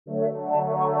Bigger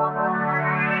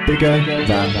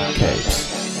than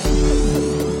capes.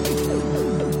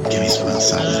 Give me some of that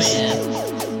sadness.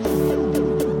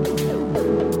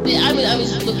 I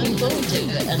was looking forward to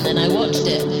it, and then I watched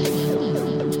it.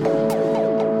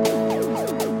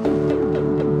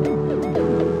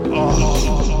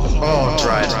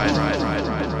 Right.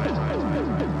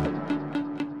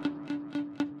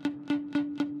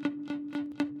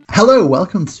 Hello,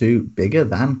 welcome to Bigger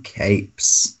Than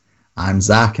Capes. I'm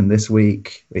Zach, and this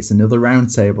week it's another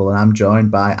roundtable, and I'm joined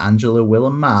by Angela, Will,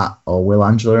 and Matt, or Will,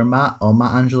 Angela, and Matt, or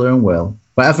Matt, Angela, and Will.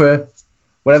 Whatever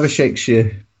shakes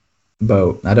your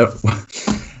boat. I don't.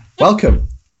 Welcome.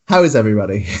 How is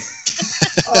everybody?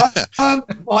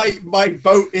 My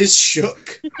boat is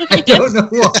shook. I don't know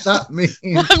what that means.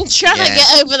 I'm trying to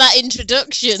get over that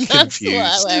introduction. That's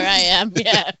Confused. where I am.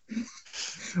 Yeah.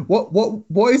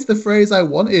 What is the phrase I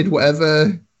wanted?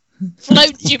 Whatever.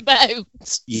 Float your boat.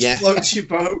 Yeah. Float your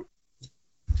boat.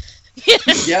 Yeah.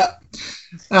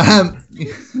 Yeah.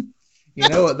 You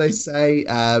know what they say?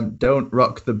 Don't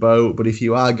rock the boat, but if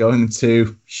you are going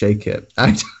to, shake it.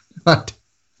 That's what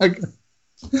they say.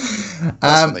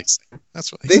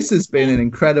 That's what they This has been an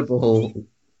incredible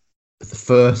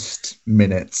first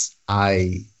minute.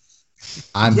 I'm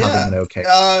having an okay.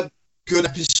 Good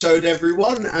episode,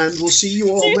 everyone, and we'll see you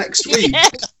all next week. Yeah.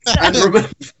 And remember,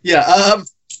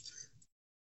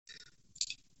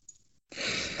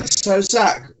 So,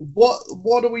 Zach,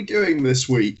 what are we doing this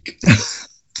week?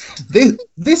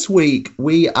 This week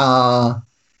we are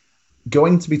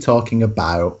going to be talking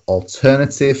about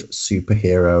alternative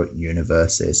superhero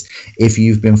universes. If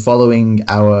you've been following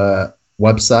our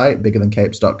website,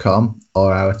 biggerthancapes.com,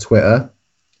 or our Twitter,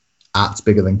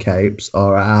 @biggerthancapes,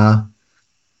 or our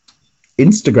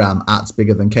Instagram,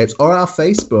 @biggerthancapes, or our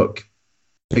Facebook,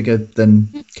 Bigger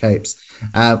Than Capes,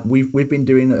 we've been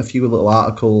doing a few little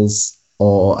articles,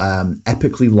 or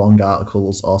epically long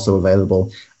articles also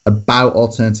available about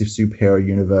alternative superhero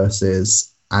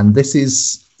universes, and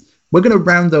we're going to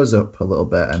round those up a little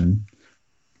bit and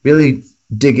really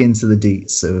dig into the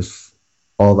deets of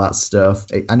all that stuff.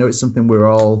 I know it's something we're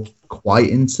all quite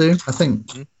into, I think,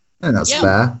 and that's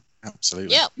fair.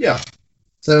 Absolutely. Yeah.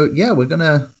 So we're going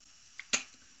to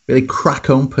really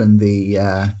crack open the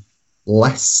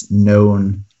less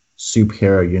known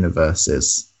superhero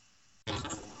universes.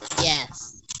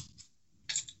 Yes.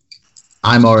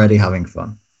 I'm already having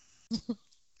fun.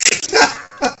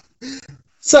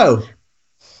 So,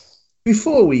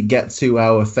 before we get to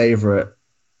our favourite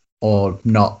or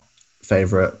not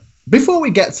favourite, before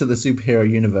we get to the superhero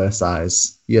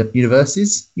universes, let's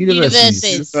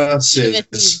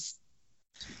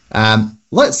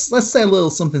say a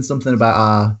little something about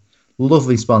our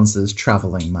lovely sponsors,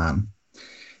 Travelling Man.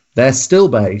 They're still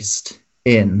based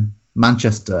in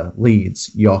Manchester,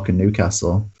 Leeds, York, and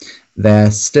Newcastle.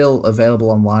 They're still available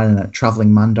online at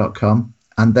travellingman.com,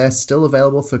 and they're still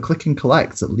available for click and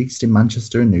collect, at least in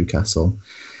Manchester and Newcastle.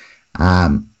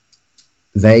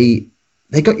 They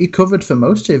got you covered for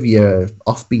most of your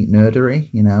offbeat nerdery,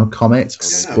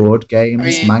 comics, board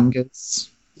games, mangas.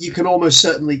 You can almost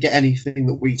certainly get anything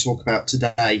that we talk about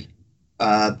today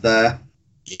there.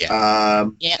 Yeah.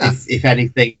 If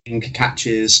anything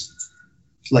catches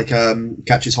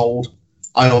hold.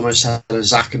 I almost had a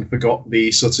Zach and forgot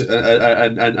the sort of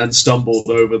and stumbled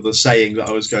over the saying that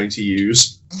I was going to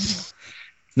use.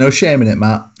 No shame in it,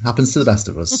 Matt. Happens to the best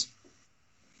of us.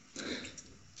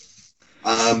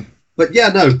 But yeah,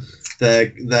 no,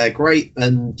 they're great,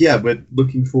 and we're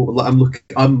looking forward.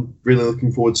 I'm really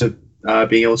looking forward to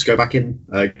being able to go back in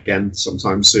again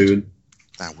sometime soon.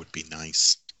 That would be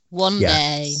nice. One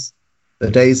day. The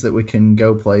days that we can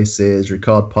go places,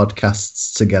 record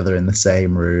podcasts together in the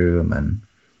same room, and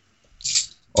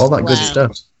all that good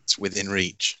stuff. It's within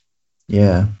reach.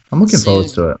 Yeah, I'm looking forward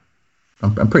to it.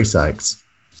 I'm pretty psyched.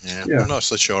 Yeah, I'm not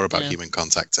so sure about human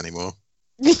contact anymore.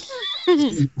 I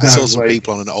saw some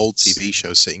people on an old TV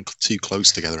show sitting too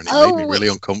close together, and it made me really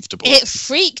uncomfortable. It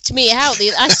freaked me out.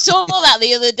 I saw that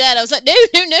the other day, and I was like, no,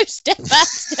 step back,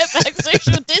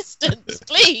 social distance,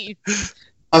 please.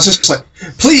 I was just like,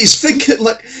 please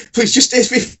please just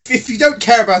if you don't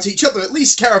care about each other, at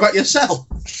least care about yourself.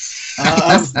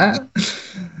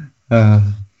 The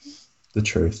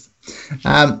truth.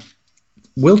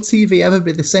 Will TV ever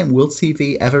be the same? Will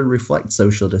TV ever reflect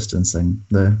social distancing?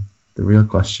 The real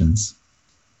questions.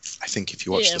 I think if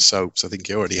you watch the soaps, I think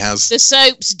it already has. The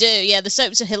soaps do, the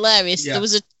soaps are hilarious. Yeah.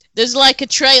 There's like a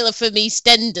trailer from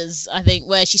EastEnders, I think,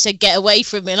 where she said, get away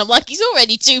from me. And I'm like, he's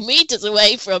already 2 meters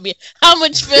away from you. How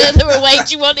much further away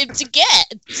do you want him to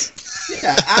get?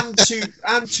 Yeah,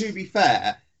 and to be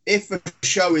fair, if a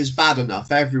show is bad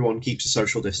enough, everyone keeps a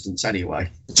social distance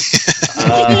anyway.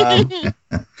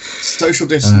 Social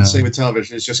distancing with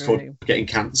television is just called getting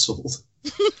cancelled.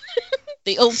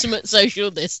 The ultimate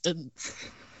social distance.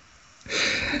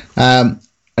 And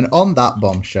on that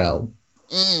bombshell,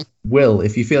 Will,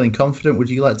 if you're feeling confident, would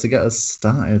you like to get us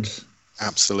started?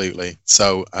 Absolutely.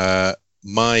 So,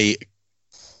 my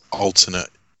alternate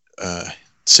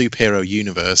superhero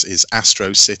universe is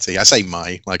Astro City. I say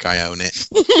my, like I own it.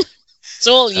 It's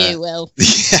all you, Will.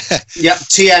 Yeah,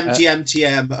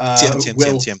 TM.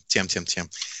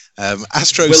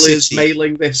 Astro Will City. is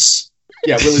mailing this.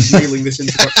 Yeah, Will is mailing this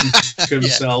instruction to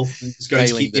himself. And he's going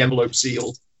to keep the envelope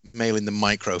sealed. Mailing the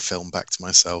microfilm back to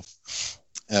myself.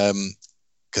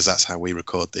 Because that's how we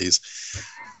record these.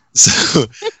 So,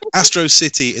 Astro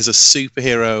City is a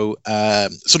superhero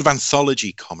sort of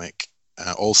anthology comic,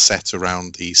 all set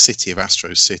around the city of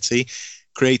Astro City,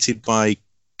 created by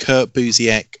Kurt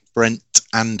Busiek, Brent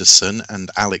Anderson,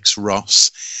 and Alex Ross.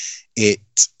 It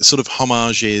sort of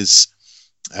homages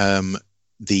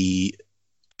the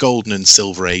golden and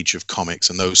silver age of comics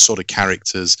and those sort of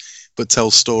characters, but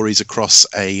tells stories across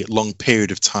a long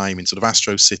period of time in sort of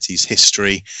Astro City's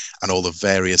history and all the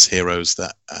various heroes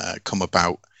that come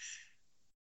about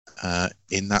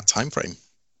in that time frame.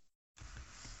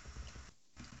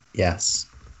 Yes. Yes.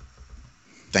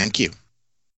 Thank you.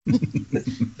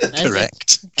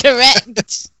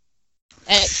 Correct.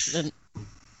 Excellent.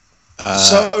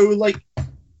 So, like,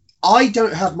 I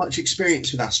don't have much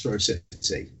experience with Astro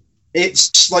City.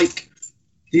 It's like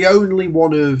the only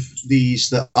one of these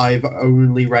that I've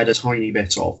only read a tiny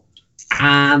bit of.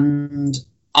 And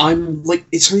I'm like,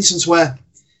 it's an instance where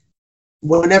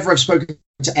whenever I've spoken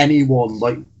to anyone,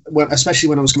 like, especially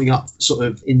when I was coming up sort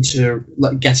of into,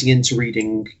 like, getting into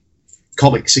reading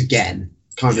comics again,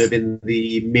 kind of in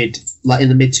the mid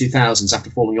 2000s after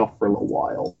falling off for a little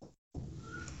while,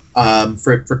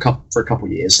 for a couple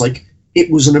of years, like,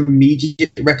 it was an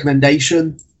immediate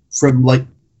recommendation from, like,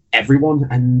 everyone,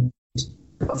 and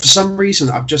for some reason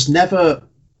I've just never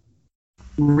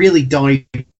really dived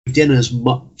in as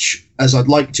much as I'd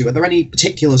like to. Are there any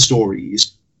particular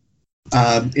stories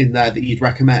in there that you'd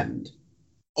recommend?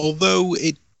 Although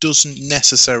it doesn't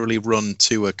necessarily run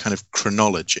to a kind of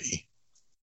chronology,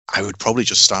 I would probably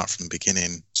just start from the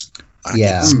beginning.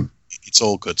 It's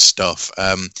all good stuff.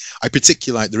 I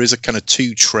particularly like, there is a kind of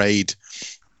 2-trade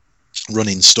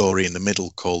running story in the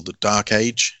middle called The Dark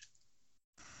Age.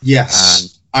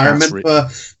 Yes. And I remember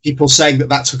people saying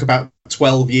that took about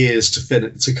 12 years to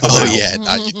come out. Oh yeah,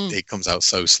 it comes out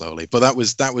so slowly. But that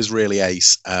was really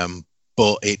ace.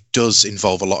 But it does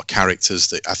involve a lot of characters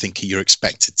that I think you're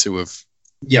expected to have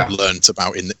learnt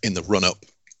about in the run up.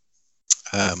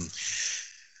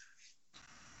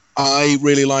 I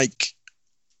really like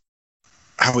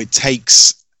how it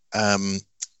takes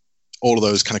all of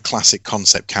those kind of classic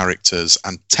concept characters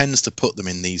and tends to put them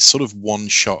in these sort of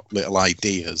one-shot little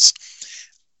ideas.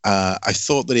 I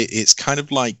thought that it's kind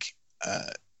of like,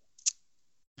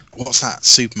 what's that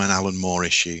Superman Alan Moore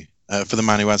issue for the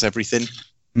Man Who Has Everything?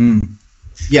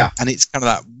 Yeah. And it's kind of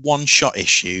that one-shot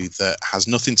issue that has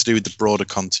nothing to do with the broader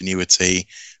continuity,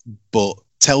 but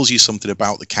tells you something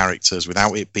about the characters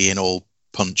without it being all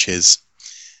punches.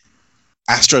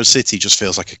 Astro City just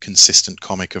feels like a consistent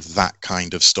comic of that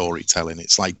kind of storytelling.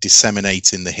 It's like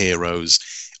disseminating the heroes.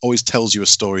 Always tells you a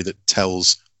story that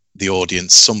tells the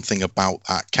audience something about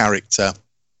that character.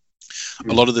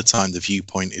 A lot of the time, the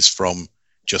viewpoint is from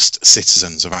just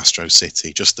citizens of Astro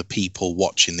City, just the people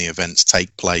watching the events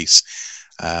take place.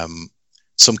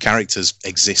 Some characters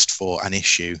exist for an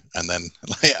issue and then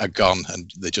are gone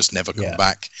and they just never come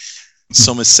back.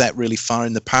 Some is set really far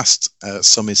in the past.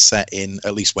 Some is set in,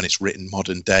 at least when it's written,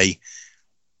 modern day.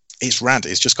 It's rad.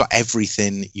 It's just got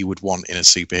everything you would want in a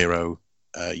superhero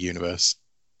universe.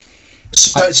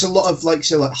 So it's a lot of like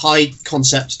high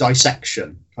concept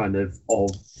dissection, kind of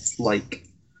the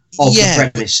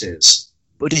premises,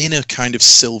 but in a kind of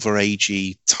Silver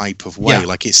Agey type of way.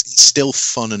 Like it's still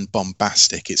fun and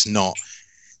bombastic. It's not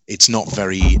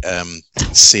very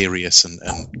serious and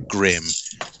grim.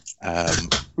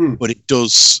 But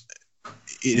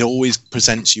it always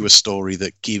presents you a story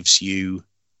that gives you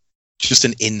just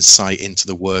an insight into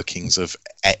the workings of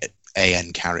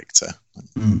AN character.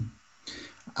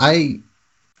 I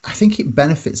think it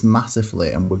benefits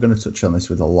massively, and we're going to touch on this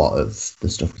with a lot of the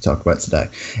stuff we talk about today.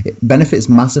 It benefits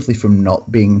massively from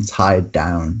not being tied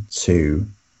down to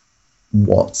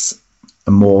what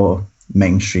a more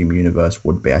mainstream universe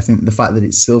would be. I think the fact that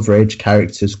it's Silver Age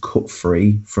characters cut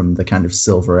free from the kind of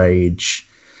Silver Age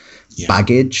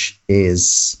baggage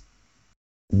is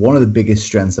one of the biggest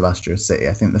strengths of Astro City.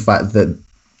 I think the fact that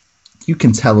you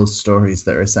can tell us stories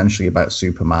that are essentially about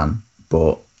Superman,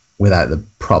 but without the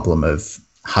problem of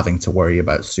having to worry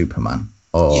about Superman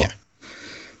or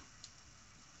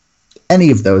any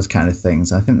of those kind of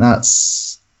things. I think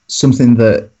that's something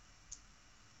that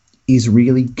is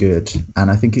really good, and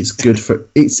I think it's good for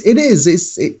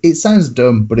it sounds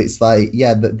dumb, but it's like,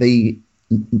 yeah, that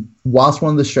whilst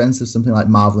one of the strengths of something like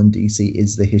Marvel and DC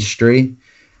is the history,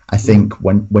 I think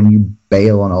when you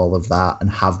bail on all of that and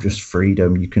have just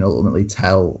freedom, you can ultimately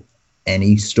tell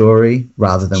any story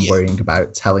rather than worrying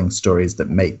about telling stories that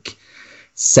make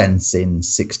sense in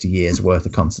 60 years worth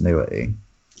of continuity.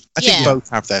 I think both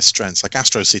have their strengths. Like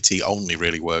Astro City only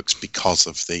really works because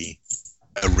of the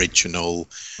original,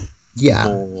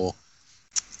 more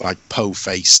like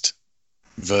Poe-faced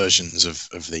versions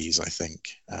of these, I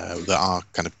think, that are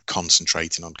kind of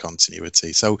concentrating on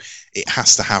continuity. So it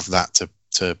has to have that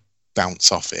to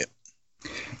bounce off it.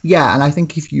 Yeah, and I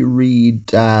think if you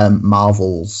read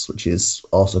Marvels, which is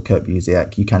also Kurt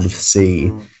Busiek, you kind of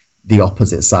see the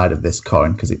opposite side of this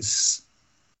coin, because it's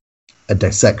a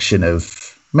dissection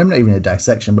of, maybe not even a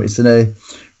dissection, but it's a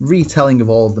retelling of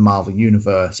all of the Marvel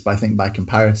universe. But I think by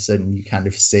comparison, you kind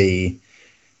of see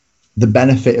the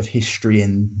benefit of history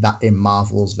in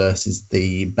Marvels versus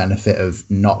the benefit of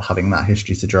not having that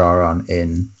history to draw on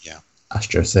in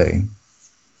Astro City.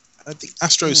 I think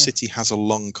Astro City has a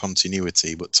long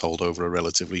continuity, but told over a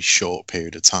relatively short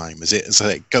period of time. So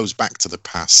it goes back to the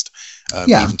past,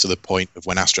 even to the point of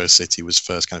when Astro City was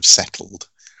first kind of settled,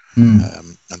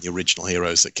 and the original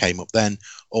heroes that came up then,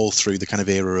 all through the kind of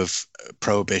era of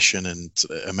Prohibition and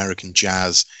American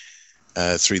jazz,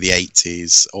 through the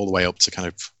 80s, all the way up to kind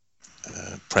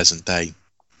of present day.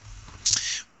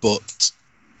 But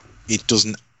it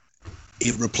doesn't.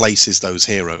 It replaces those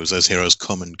heroes. Those heroes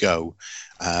come and go.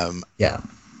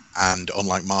 And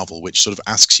unlike Marvel, which sort of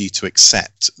asks you to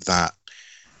accept that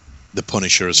the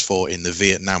Punisher has fought in the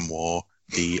Vietnam War,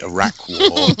 the Iraq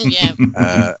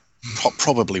War,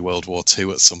 probably World War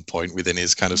II at some point within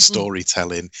his kind of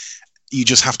storytelling, you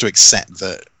just have to accept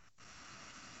that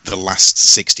the last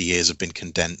 60 years have been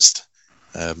condensed,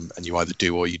 and you either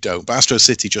do or you don't. But Astro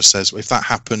City just says, well, if that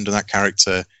happened and that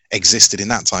character existed in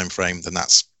that time frame, then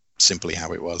that's simply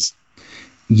how it was.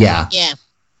 Yeah.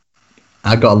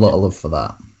 I got a lot of love for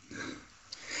that.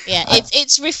 Yeah,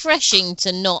 it's refreshing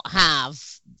to not have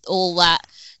all that,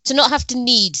 to not have to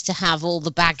need to have all the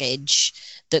baggage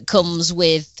that comes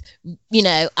with,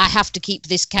 I have to keep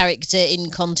this character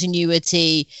in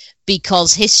continuity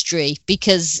because history,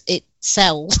 because it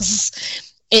sells.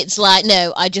 It's like,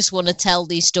 no, I just want to tell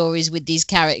these stories with these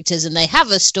characters, and they have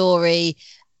a story,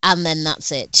 and then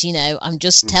that's it. I'm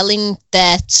just telling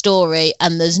their story,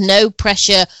 and there's no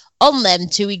pressure on them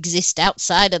to exist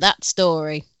outside of that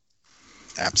story.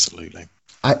 Absolutely.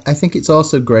 I think it's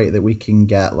also great that we can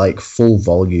get like full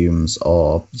volumes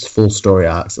or full story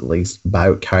arcs, at least,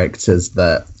 about characters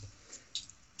that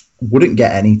wouldn't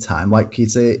get any time. Like,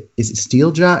 is it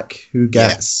Steeljack who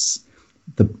gets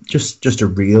just a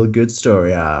real good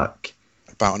story arc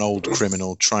about an old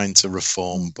criminal trying to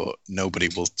reform, but nobody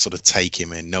will sort of take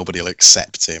him in. Nobody will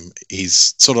accept him.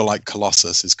 He's sort of like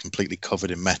Colossus, is completely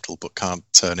covered in metal, but can't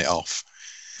turn it off.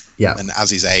 Yeah. And as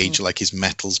his age, like his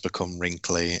metals become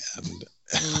wrinkly, and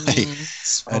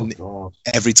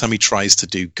every time he tries to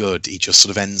do good, he just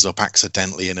sort of ends up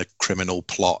accidentally in a criminal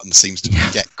plot and seems to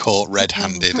get caught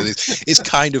red-handed. And it's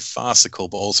kind of farcical,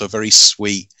 but also very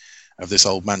sweet, of this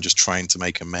old man just trying to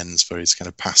make amends for his kind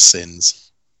of past sins.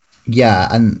 Yeah,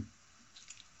 and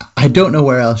I don't know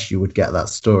where else you would get that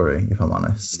story, if I'm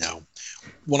honest. No.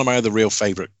 One of my other real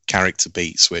favourite character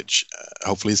beats, which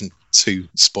hopefully isn't too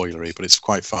spoilery, but it's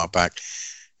quite far back,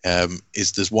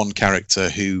 is there's one character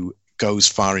who goes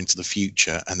far into the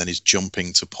future and then is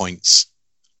jumping to points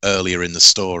earlier in the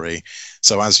story.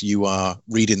 So as you are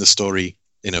reading the story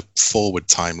in a forward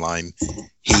timeline,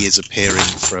 he is appearing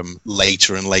from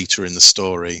later and later in the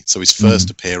story. So his first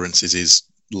appearance is his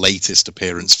latest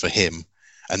appearance for him,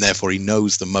 and therefore he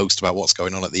knows the most about what's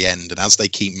going on at the end. And as they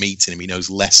keep meeting him, he knows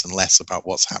less and less about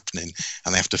what's happening,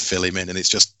 and they have to fill him in. And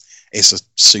it's a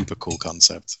super cool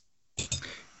concept.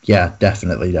 Yeah,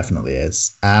 definitely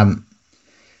is.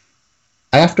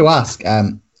 I have to ask,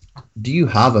 do you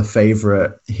have a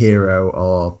favorite hero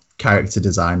or character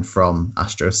design from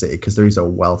Astro City? Because there is a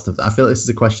wealth of that. I feel like this is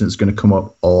a question that's going to come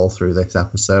up all through this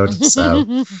episode.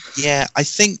 So yeah, I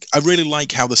think I really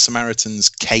like how the Samaritan's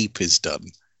cape is done.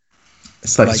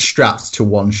 It's like strapped to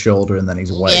one shoulder and then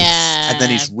his waist. Yeah. And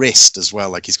then his wrist as well,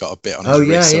 like he's got a bit on his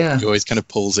wrist. Yeah. So he always kind of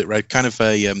pulls it right, kind of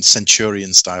a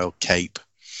Centurion style cape.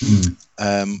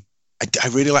 I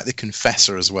really like the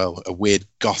Confessor as well, a weird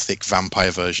gothic vampire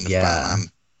version of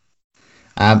Batman.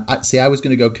 I was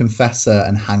going to go Confessor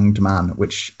and Hanged Man,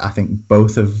 which I think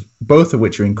both of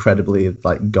which are incredibly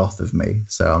like goth of me.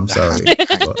 So I'm sorry.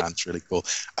 Hanged Man's really cool.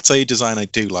 I tell you, a design I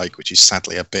do like, which is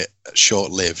sadly a bit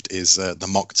short-lived, is the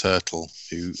Mock Turtle,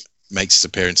 who makes his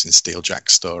appearance in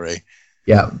Steeljack's story.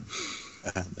 Yeah,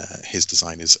 and his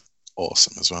design is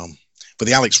awesome as well. But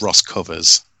the Alex Ross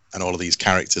covers and all of these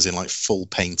characters in like full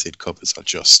painted covers are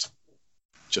just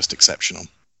exceptional.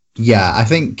 Yeah,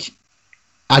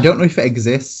 I don't know if it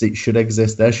exists. It should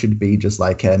exist. There should be just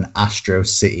like an Astro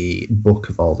City book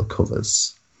of all the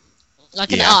covers,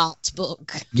 like an art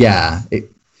book. Yeah,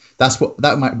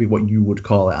 that might be what you would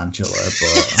call it, Angela.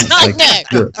 But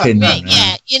like your opinion,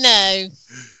 yeah, you know.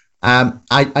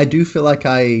 I do feel like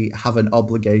I have an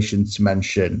obligation to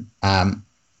mention. I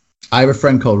have a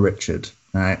friend called Richard,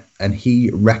 right, and he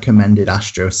recommended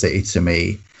Astro City to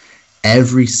me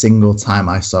every single time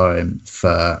I saw him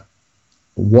for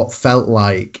what felt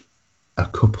like a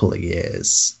couple of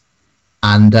years.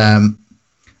 And I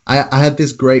had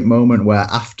this great moment where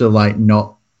after like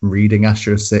not reading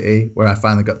Astro City, where I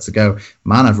finally got to go,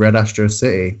 man, I've read Astro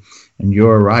City and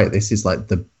you're right, this is like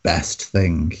the best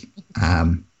thing.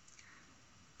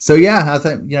 So yeah, I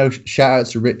think, shout out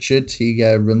to Richard. He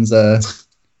runs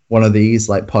one of these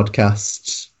like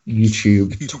podcast,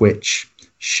 YouTube, Twitch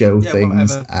show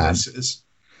things.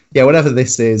 Whatever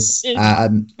this is,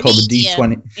 called the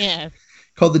D20. Yeah.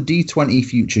 Called the D20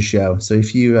 Future Show. So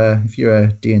if you're a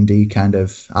D&D kind of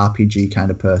RPG kind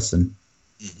of person,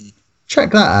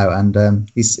 check that out.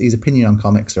 And his opinion on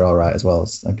comics are all right as well.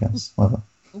 I guess. Whatever.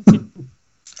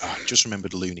 I just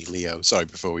remembered Looney Leo. Sorry,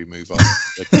 before we move on.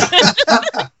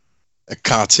 a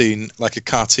cartoon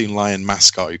lion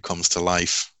mascot who comes to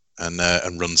life and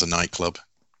runs a nightclub.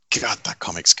 God, that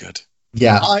comic's good.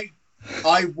 Yeah.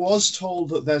 I was told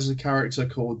that there's a character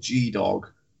called G-Dog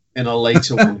in a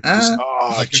later one.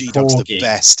 G-Dog's the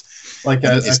best. Like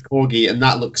a corgi, and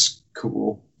that looks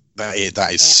cool. That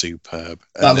is superb.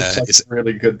 That looks like a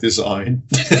really good design.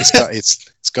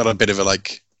 It's got a bit of a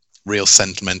like real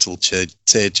sentimental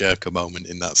tearjerker moment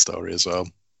in that story as well.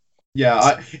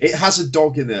 Yeah, it has a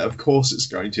dog in it. Of course it's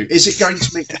going to. Is it going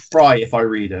to make me cry if I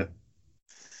read it?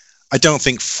 I don't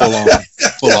think full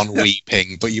on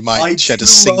weeping, but you might shed a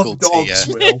single tear.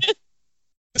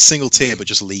 A single tear, but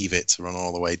just leave it to run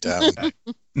all the way down.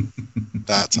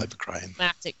 That type of crying.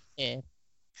 Dramatic tear.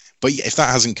 But if that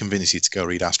hasn't convinced you to go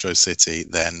read Astro City,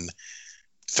 then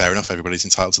fair enough. Everybody's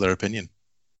entitled to their opinion.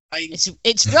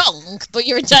 It's wrong, but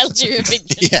you're entitled to your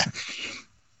opinion. Yeah.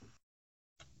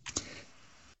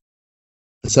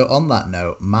 So on that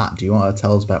note, Matt, do you want to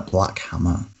tell us about Black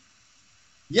Hammer?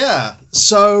 Yeah.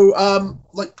 So,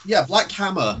 Black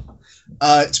Hammer.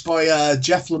 It's by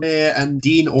Jeff Lemire and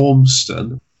Dean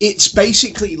Ormston. It's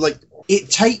basically like it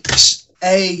takes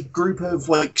a group of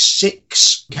like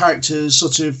 6 characters,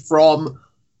 sort of from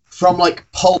like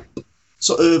pulp,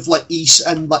 sort of like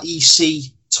EC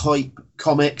type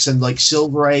comics and like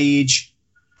Silver Age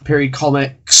period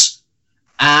comics,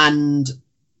 and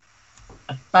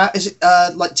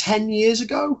about 10 years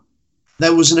ago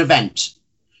there was an event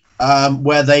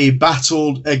where they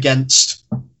battled against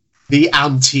the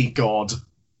anti-god.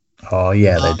 Oh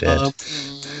yeah, they did.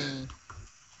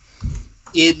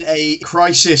 In a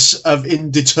crisis of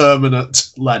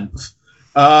indeterminate length.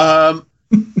 And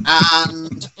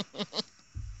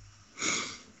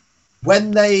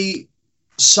when they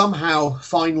somehow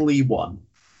finally won,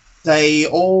 they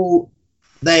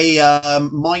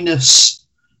minus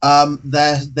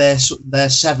their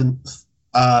 7th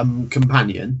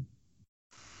companion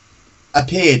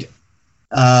appeared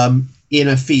in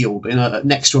a field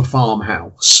next to a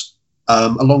farmhouse,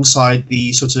 alongside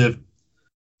the sort of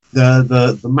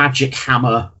the magic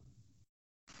hammer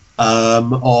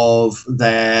of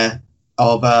their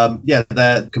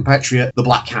compatriot, the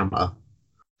Black Hammer,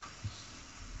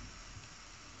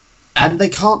 and they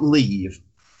can't leave.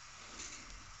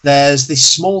 There's this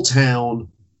small town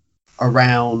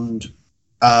around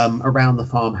the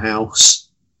farmhouse,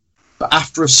 but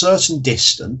after a certain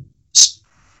distance,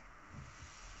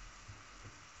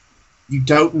 you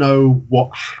don't know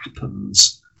what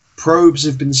happens. Probes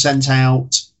have been sent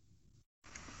out,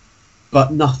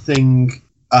 but nothing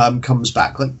comes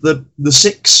back. Like the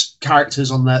 6 characters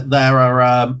on there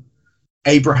are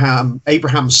Abraham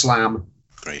Slam,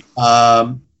 great,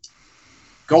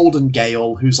 Golden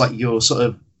Gale, who's like your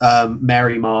sort of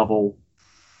Mary Marvel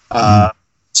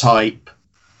type,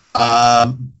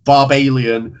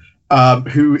 Barbalian,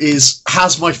 who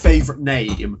has my favourite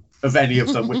name of any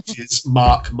of them, which is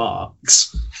Mark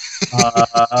Marks.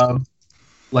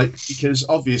 Like, because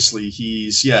obviously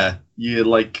he's you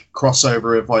like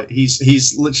crossover of like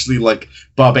he's literally like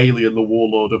Barbalian, the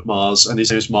warlord of Mars, and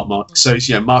his name is Mark. So he's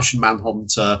Martian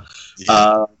Manhunter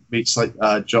meets like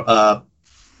John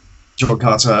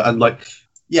Carter, and like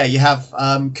you have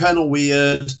Colonel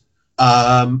Weird,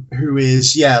 who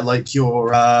is like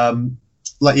your Adam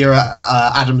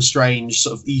Strange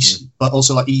sort of East, but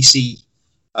also like EC,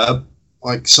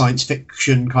 like science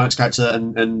fiction kind of character,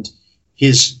 and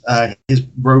his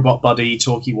robot buddy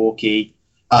Talkie Walkie,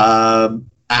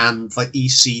 and like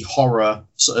EC horror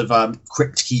sort of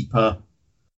Crypt Keeper,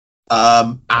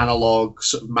 analog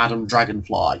sort of Madame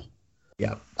Dragonfly.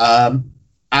 Yeah.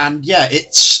 And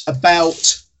it's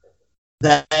about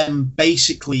them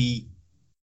basically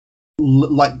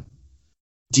like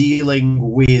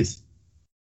dealing with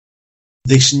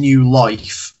this new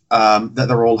life that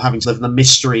they're all having to live, and the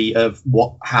mystery of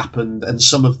what happened, and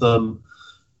some of them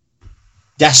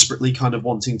desperately kind of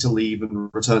wanting to leave and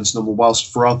return to normal,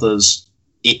 whilst for others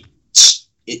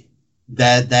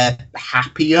they're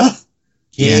happier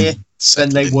here than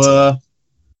they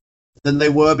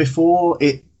were before.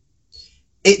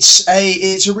 It's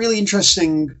a really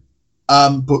interesting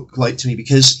book, like, to me,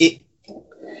 because it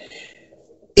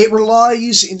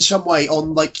relies in some way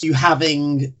on like you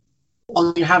having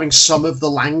some of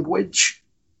the language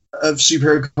of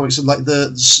superhero comics, and like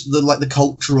the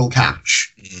cultural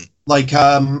cache. Like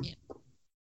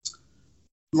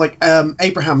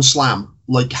Abraham Slam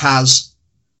like has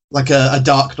like a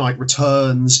Dark Knight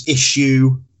Returns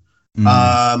issue.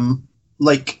 Madame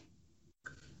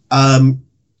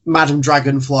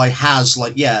Dragonfly has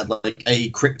like a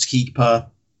Crypt Keeper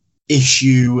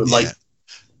issue. Like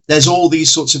there's all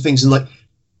these sorts of things, and like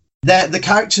the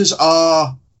characters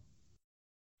are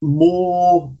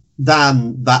more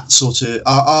than that sort of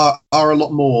are a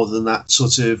lot more than that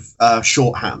sort of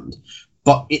shorthand,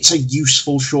 but it's a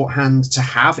useful shorthand to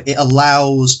have. It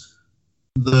allows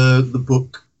the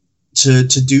book to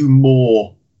do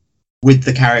more with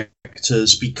the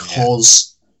characters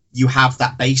because you have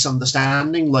that base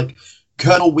understanding. Like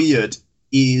Colonel Weird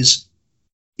is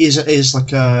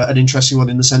like an interesting one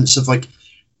in the sense of like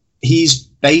he's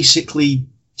basically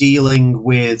dealing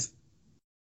with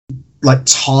like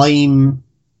time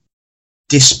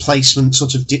displacement,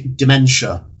 sort of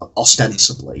dementia,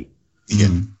 ostensibly.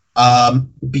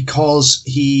 Because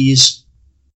he's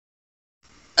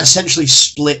essentially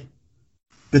split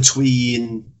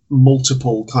between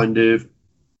multiple kind of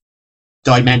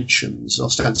dimensions,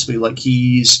 ostensibly. Like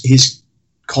his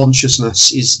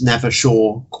consciousness is never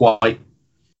sure quite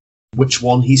which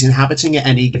one he's inhabiting at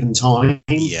any given time.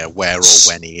 Yeah, where or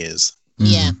when he is.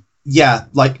 Yeah,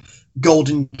 like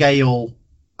Golden Gale,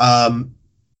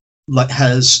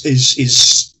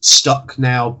 is stuck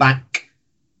now back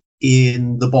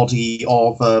in the body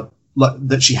of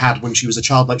that she had when she was a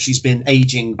child. Like she's been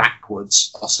aging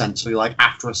backwards, ostensibly, like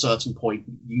after a certain point,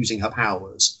 using her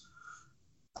powers,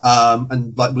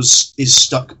 and like is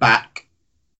stuck back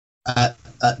at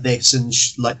this. And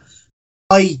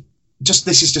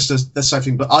this is just a side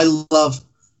thing, but I love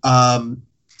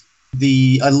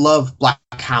Black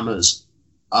Hammer's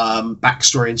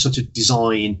backstory and sort of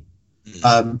design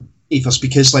ethos,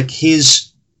 because like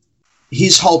his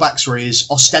whole backstory is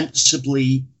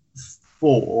ostensibly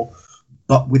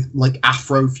but with like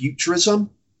Afrofuturism,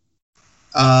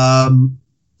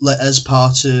 as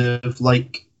part of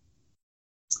like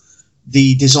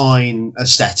the design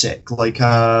aesthetic. Like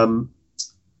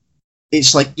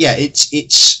it's like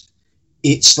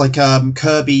it's like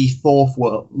Kirby fourth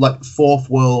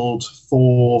world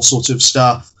 4 sort of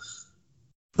stuff,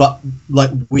 but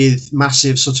like with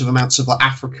massive sort of amounts of like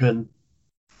African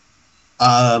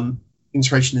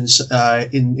inspiration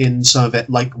in some of it,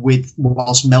 like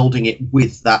whilst melding it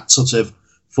with that sort of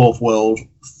fourth world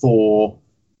 4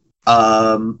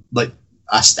 like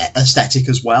aesthetic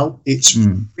as well. It's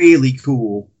really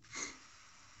cool.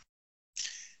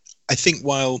 I think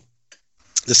while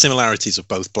the similarities of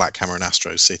both Black Hammer and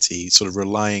Astro City sort of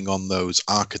relying on those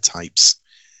archetypes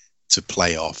to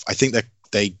play off, I think that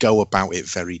they go about it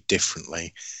very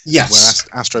differently. Yes. Whereas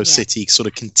Astro City sort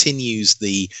of continues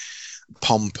the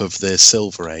pomp of the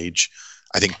Silver Age,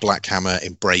 I think Black Hammer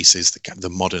embraces the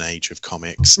modern age of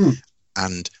comics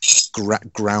and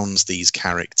grounds these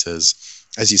characters.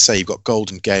 As you say, you've got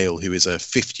Golden Gale, who is a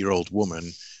 50-year-old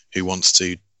woman who wants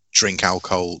to drink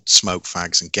alcohol, smoke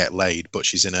fags, and get laid, but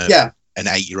she's in an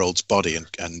 8-year-old's body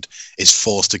and is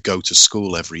forced to go to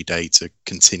school every day to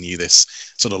continue this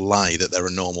sort of lie that they're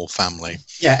a normal family.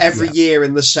 Yeah, every year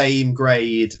in the same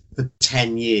grade for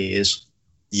 10 years.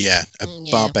 Yeah,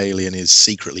 Barbalian is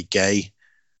secretly gay,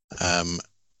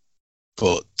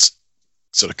 but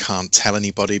sort of can't tell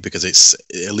anybody because it's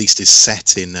at least is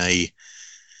set in a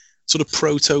sort of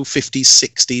proto 50s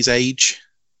 60s age.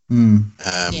 Where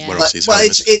obviously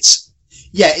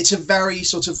it's a very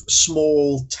sort of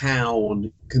small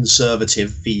town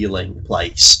conservative feeling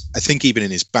place. I think even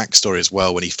in his backstory as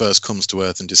well, when he first comes to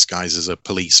Earth and disguises as a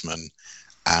policeman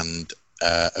and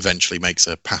eventually makes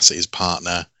a pass at his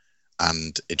partner,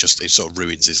 and it sort of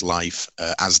ruins his life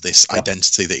as this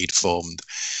identity that he'd formed.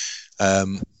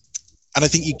 And I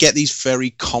think you get these very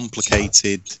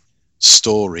complicated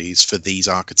stories for these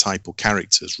archetypal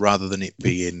characters rather than it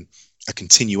being a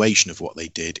continuation of what they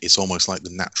did. It's almost like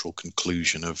the natural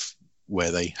conclusion of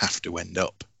where they have to end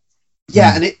up.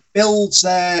 Yeah, and it builds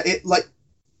it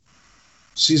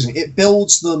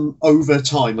builds them over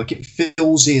time. Like, it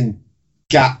fills in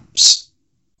gaps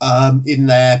in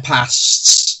their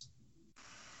pasts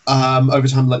over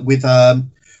time, like with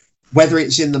whether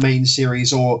it's in the main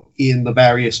series or in the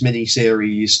various mini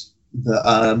series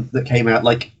that came out.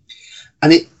 Like,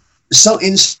 and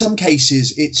in some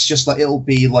cases it's just like it'll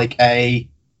be like there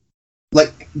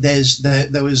was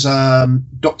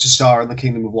Dr. Star and the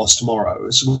Kingdom of Lost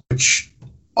Tomorrows, which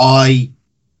I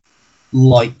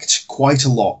liked quite a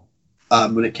lot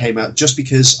when it came out, just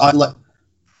because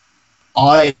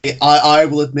I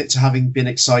will admit to having been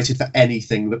excited for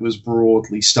anything that was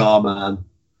broadly Starman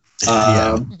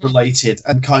related,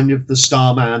 and kind of the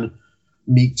Starman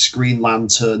meets Green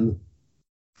Lantern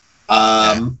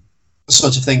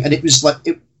sort of thing. And it was like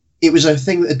it was a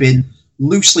thing that had been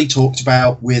loosely talked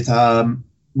about with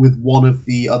one of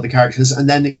the other characters, and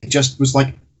then it just was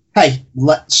like, hey,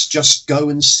 let's just go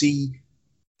and see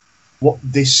what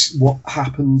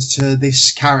happened to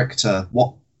this character.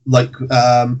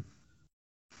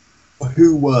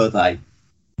 Who were they?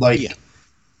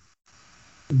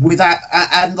 With that,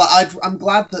 and I'm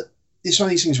glad that it's one of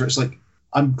these things where it's like,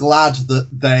 I'm glad that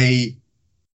they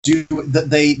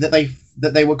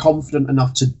were confident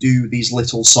enough to do these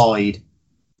little side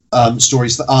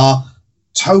stories that are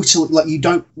totally, like, you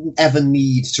don't ever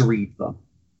need to read them.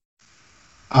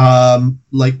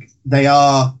 Like, they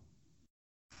are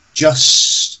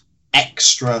just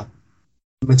extra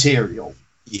material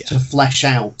to flesh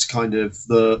out kind of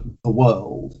the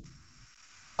world.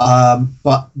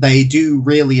 But they do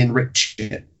really enrich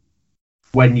it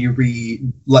when you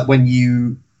read, like, when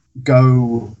you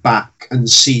go back and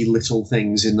see little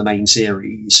things in the main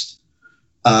series,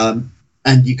 and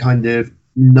you kind of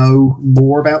know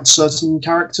more about certain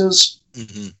characters.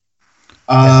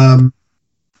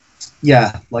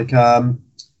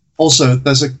 Also,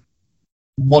 there's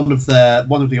one of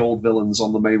the old villains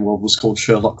on the main world was called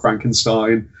Sherlock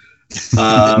Frankenstein,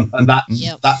 and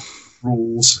that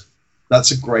rules.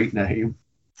 That's a great name.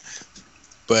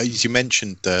 But as you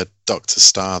mentioned, Dr.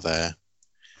 Star there,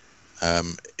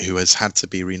 who has had to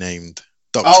be renamed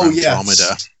Dr.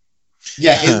 Andromeda.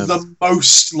 Yeah, in the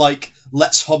most, like,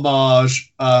 let's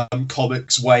homage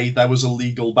comics way, there was a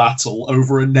legal battle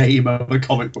over a name of a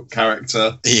comic book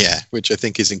character. Yeah, which I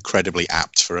think is incredibly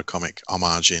apt for a comic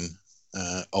homaging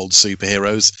old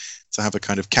superheroes, to have a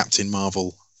kind of Captain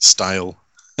Marvel style.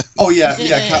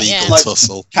 Legal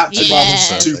tussle. Captain Marvel,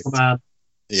 Superman.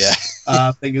 Yeah.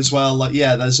 Thing as well. Like,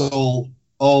 yeah, there's all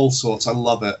sorts. I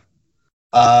love it.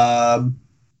 And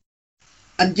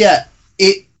yeah,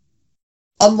 it,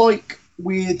 unlike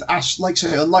with Astro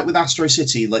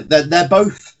City, like, they're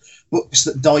both books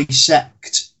that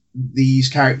dissect these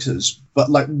characters,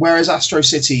 but like, whereas Astro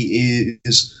City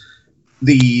is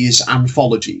these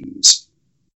anthologies,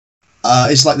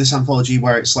 it's like this anthology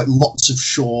where it's like lots of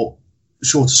shorter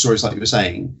stories, like you were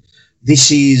saying. This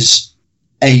is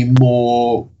a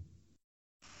more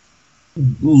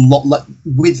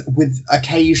with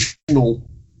occasional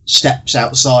steps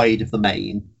outside of the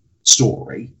main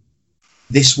story.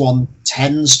 This one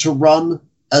tends to run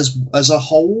as a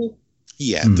whole.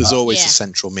 Yeah, there's always a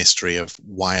central mystery of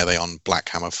why are they on Black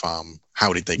Hammer Farm?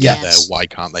 How did they get there? Why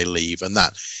can't they leave? And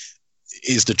that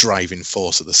is the driving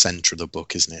force at the centre of the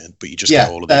book, isn't it? But you just get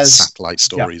all of these satellite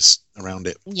stories around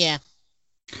it. Yeah.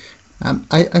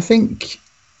 I think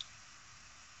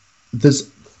there's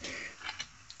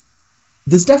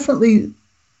definitely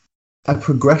a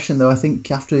progression, though. I think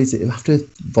after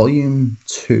volume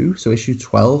 2, so issue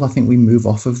 12, I think we move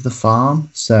off of the farm.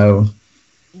 So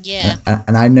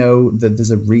and I know that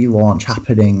there's a relaunch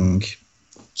happening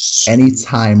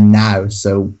anytime now.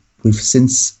 So we've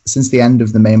since the end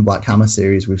of the main Black Hammer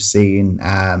series, we've seen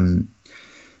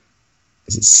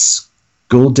is it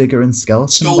Skulldigger and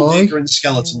Skeleton Boy? Skulldigger and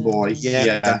Skeleton Boy,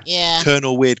 yeah.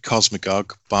 Colonel Weird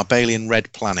Cosmogog, Barbalian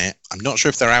Red Planet. I'm not sure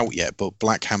if they're out yet, but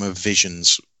Black Hammer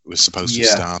Visions was supposed to have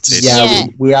started. Yeah,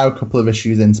 we are a couple of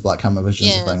issues into Black Hammer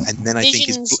Visions, I think. And then I think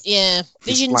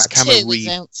Visions Black Hammer 2 is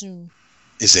out soon.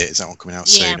 Is that one coming out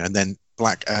soon? And then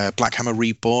Black Hammer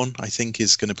Reborn, I think,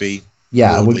 is going to be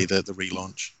probably the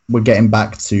relaunch. We're getting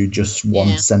back to just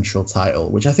one central title,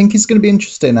 which I think is going to be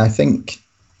interesting. I think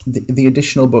the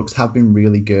additional books have been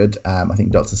really good. I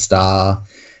think Dr. Star,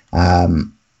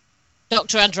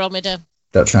 Dr. Andromeda,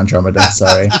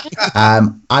 sorry.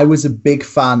 I was a big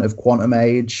fan of Quantum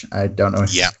Age. I don't know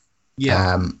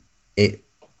if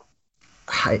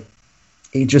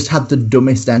it just had the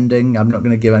dumbest ending. I'm not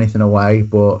going to give anything away,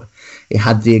 but it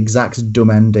had the exact dumb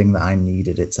ending that I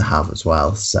needed it to have as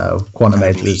well. So Quantum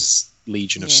Age was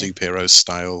Legion of Superheroes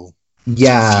style.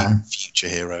 Yeah, future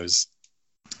heroes.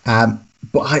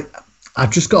 But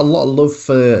I've just got a lot of love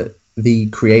for the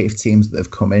creative teams that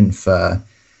have come in for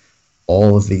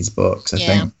all of these books. I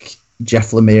think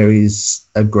Jeff Lemire is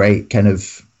a great kind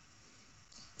of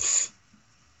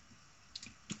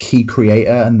key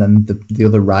creator, and then the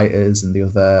other writers and the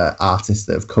other artists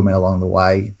that have come in along the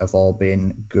way have all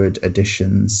been good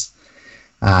additions.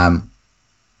 God,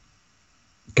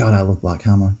 I love Black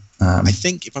Hammer. I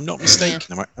think, if I'm not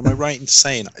mistaken, am I right in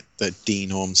saying that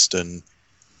Dean Ormston,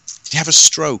 did he have a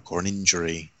stroke or an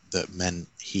injury that meant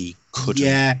he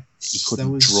couldn't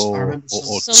draw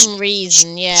or some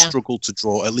reason, struggled to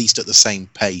draw at least at the same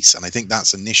pace? And I think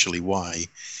that's initially why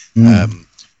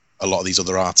a lot of these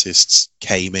other artists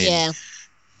came in. Yeah.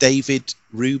 David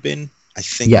Rubin, I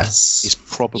think, is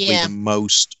probably the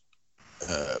most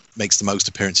makes the most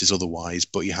appearances otherwise.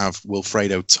 But you have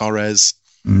Wilfredo Torres,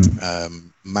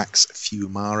 Max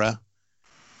Fiumara,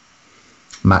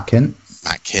 Matt Kint.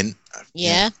 Matt Kint.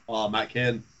 Matt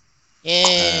Kint.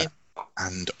 Yeah.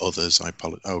 And others.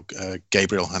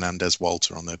 Gabriel Hernandez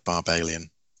Walter on the Barbalian.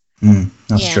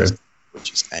 That's true.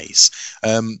 Which is ace.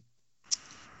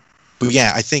 But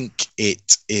yeah, I think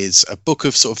it is a book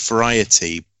of sort of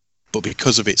variety, but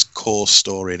because of its core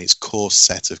story and its core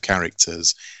set of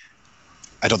characters,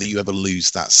 I don't think you ever lose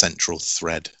that central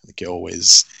thread. I think it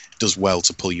always does well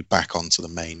to pull you back onto the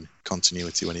main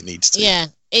continuity when it needs to. Yeah,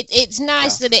 it's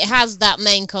nice that it has that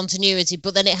main continuity,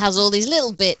 but then it has all these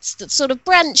little bits that sort of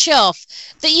branch off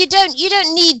that you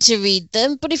don't need to read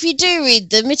them, but if you do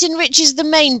read them, it enriches the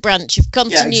main branch of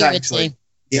continuity. Yeah, exactly.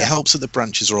 It helps that the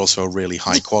branches are also really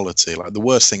high quality. Like, the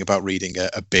worst thing about reading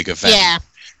a big event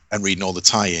and reading all the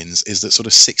tie-ins is that sort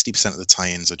of 60% of the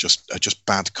tie-ins are just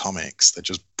bad comics. They're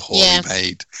just poorly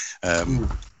made.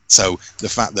 So the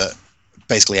fact that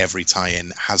basically every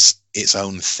tie-in has its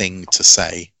own thing to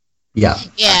say, I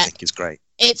think is great.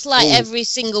 It's like every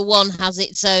single one has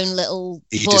its own little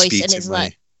voice, and it's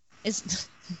like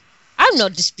I'm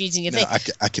not disputing a thing.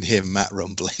 I can hear Matt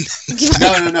rumbling.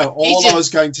 No. All I was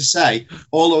going to say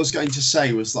was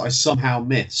that I somehow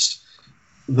missed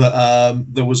that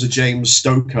there was a James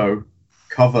Stokoe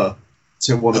cover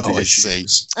to one of the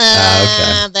issues.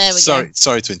 Okay. There we go.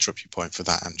 Sorry to interrupt your point for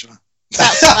that, Angela.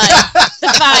 That's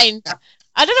fine. Fine.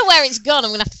 I don't know where it's gone.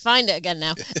 I'm going to have to find it again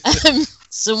now.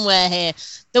 Somewhere here.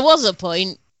 There was a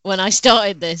point when I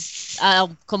started this.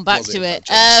 I'll come back to it.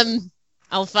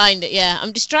 I'll find it. Yeah,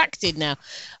 I'm distracted now.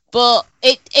 But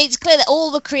it's clear that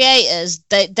all the creators,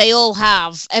 they all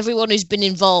have, everyone who's been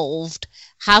involved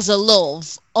has a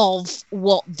love of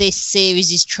what this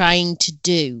series is trying to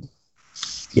do.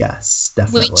 Yes,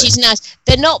 definitely. Which is nice.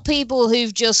 They're not people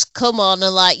who've just come on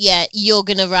and like, yeah, you're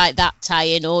going to write that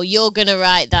tie-in, or you're going to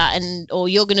write that, or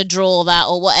you're going to draw that,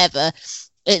 or whatever.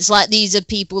 It's like these are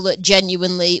people that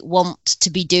genuinely want to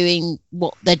be doing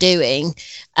what they're doing,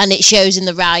 and it shows in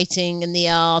the writing and the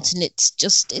art, and it's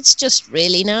just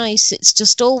really nice. It's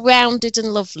just all rounded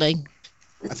and lovely.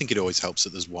 I think it always helps that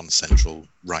there's one central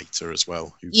writer as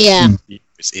well.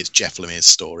 It's Jeff Lemire's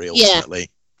story ultimately,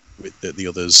 with the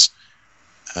others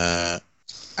add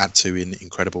to in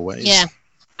incredible ways. Yeah.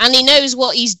 And he knows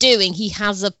what he's doing.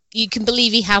 You can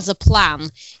believe he has a plan.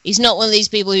 He's not one of these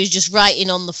people who's just writing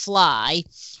on the fly.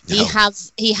 No.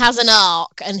 He has an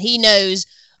arc, and he knows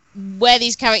where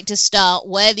these characters start,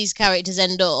 where these characters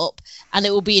end up, and it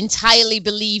will be entirely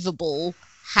believable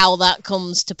how that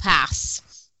comes to pass.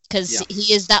 Because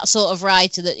he is that sort of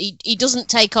writer that he doesn't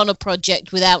take on a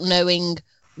project without knowing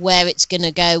where it's going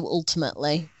to go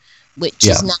ultimately. Which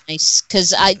is nice,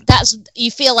 because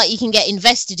you feel like you can get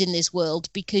invested in this world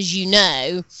because you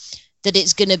know that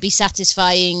it's going to be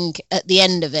satisfying at the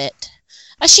end of it.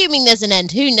 Assuming there's an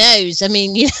end, who knows? I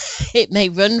mean, it may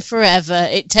run forever.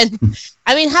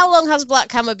 I mean, how long has Black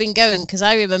Hammer been going? Because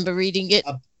I remember reading it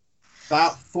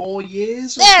about 4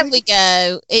 years. There we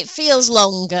go. It feels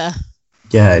longer.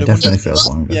 Yeah, it definitely feels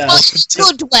longer. Yeah.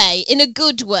 In a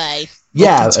good way.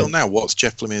 Yeah. Until now, what's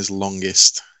Jeff Lemire's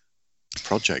longest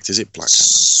project? Is it Black Hammer?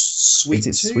 Sweet Is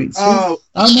it Tooth? Sweet Tooth? Oh,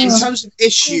 Oh, no. in terms of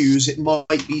issues, it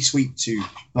might be Sweet Tooth,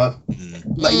 but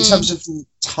like in terms of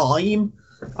time,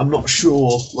 I'm not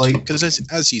sure. Like, Because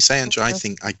as you say, Andrew, I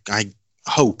think I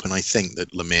hope and I think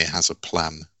that Lemire has a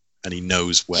plan and he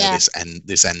knows where this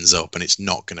ends up, and it's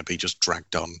not going to be just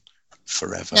dragged on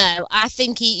forever. No, I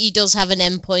think he does have an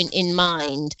endpoint in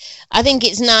mind. I think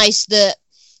it's nice that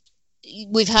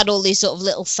we've had all these sort of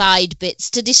little side bits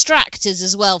to distract us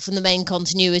as well from the main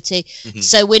continuity. Mhm.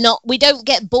 So we don't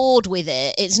get bored with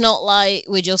it. It's not like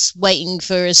we're just waiting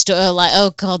for a story like,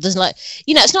 oh God, there's like,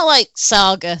 it's not like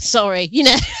Saga, sorry,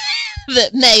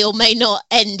 that may or may not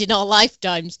end in our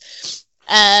lifetimes.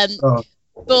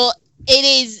 But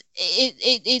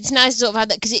it's nice to sort of have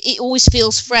that, because it always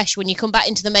feels fresh when you come back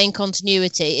into the main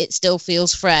continuity. It still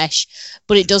feels fresh,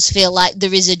 but it does feel like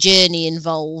there is a journey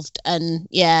involved, and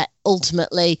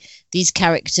ultimately these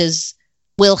characters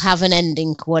will have an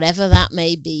ending, whatever that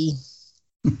may be.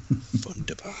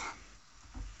 Wunderbar.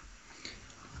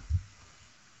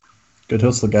 Good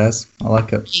hustle, guys. I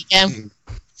like it. There you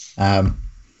go.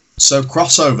 so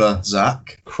crossover,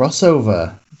 Zach.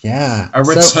 Crossover. Yeah. A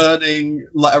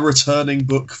returning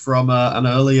book from an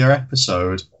earlier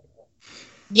episode.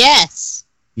 Yes,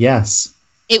 Yes,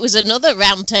 it was another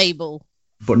round table.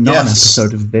 but not an Yes.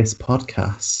 episode of this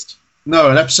podcast.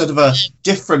 No, an episode of a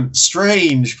different,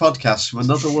 strange podcast from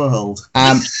another world.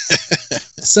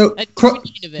 So A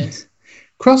different universe.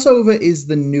 Crossover is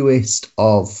the newest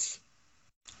of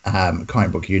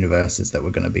comic book universes that we're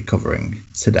going to be covering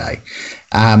today.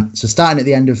 So starting at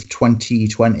the end of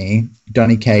 2020,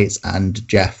 Donny Cates and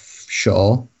Jeff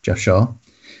Shaw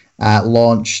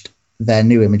launched their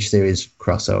new Image series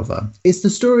Crossover. It's the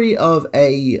story of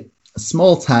a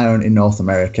small town in North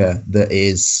America that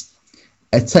is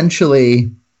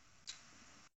essentially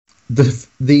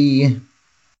the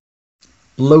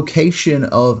location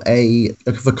of a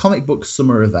comic book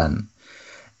summer event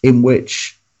in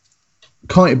which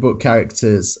comic book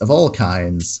characters of all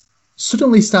kinds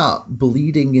suddenly start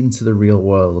bleeding into the real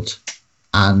world,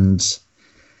 and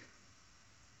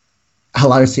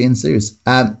hilarity ensues.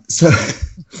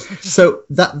 So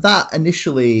that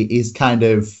initially is kind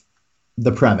of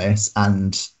the premise,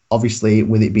 and obviously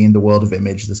with it being the world of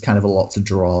Image, there's kind of a lot to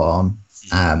draw on,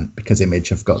 because Image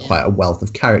have got quite a wealth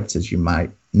of characters, you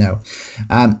might know.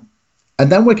 And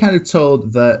then we're kind of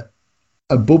told that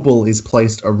a bubble is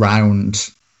placed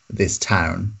around this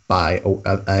town by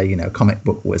a comic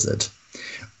book wizard,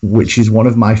 which is one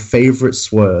of my favorite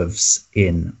swerves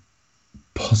in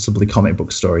possibly comic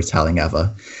book storytelling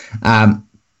ever.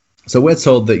 So we're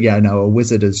told that a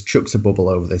wizard has chucked a bubble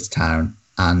over this town,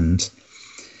 and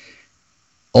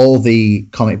all the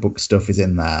comic book stuff is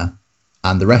in there,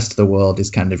 and the rest of the world is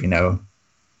kind of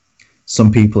some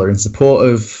people are in support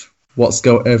of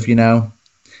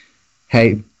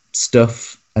hate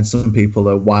stuff, and some people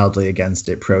are wildly against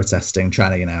it, protesting,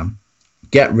 trying to,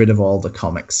 get rid of all the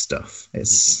comic stuff.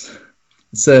 It's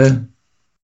a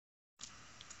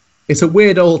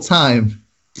weird old time,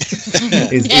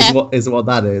 is what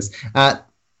that is.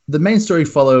 The main story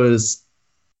follows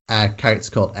a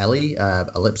character called Ellie,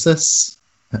 Ellipsis,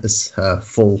 is her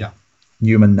full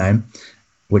human name,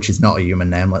 which is not a human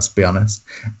name, let's be honest,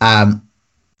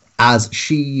 as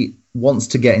she wants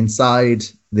to get inside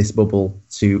this bubble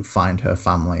to find her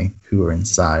family who are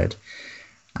inside.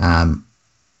 And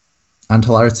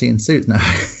hilarity ensues. No,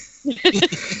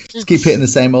 just keep hitting the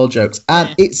same old jokes.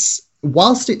 And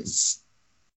whilst it's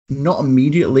not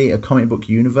immediately a comic book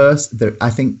universe, I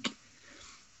think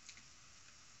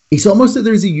it's almost that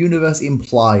there's a universe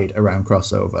implied around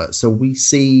Crossover. So we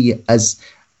see,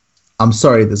 I'm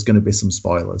sorry, there's going to be some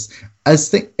spoilers. As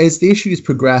the issues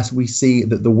progress, we see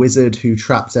that the wizard who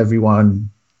trapped everyone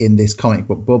in this comic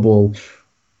book bubble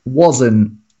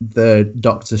wasn't the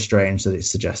Doctor Strange that it's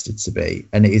suggested to be,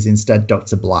 and it is instead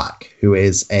Dr. Black, who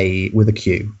is who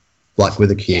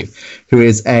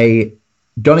is a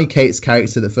Donny Cates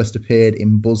character that first appeared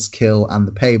in Buzzkill and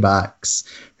The Paybacks,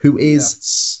 who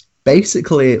is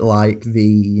basically like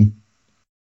the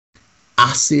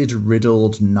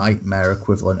acid-riddled nightmare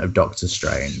equivalent of Doctor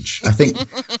Strange. I think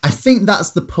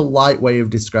that's the polite way of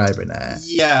describing it.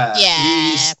 Yeah.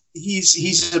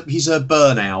 He's a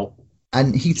burnout.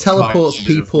 And he teleports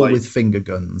people with finger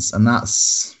guns, and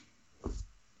that's...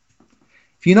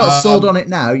 If you're not sold on it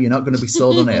now, you're not going to be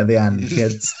sold on it at the end,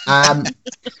 kids. I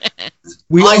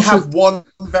have one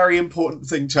very important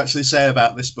thing to actually say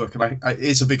about this book, and it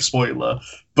is a big spoiler,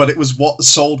 but it was what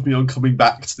sold me on coming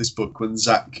back to this book when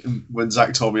Zach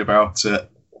told me about it.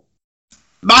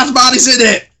 Madman is in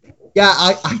it! Yeah,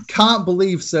 I can't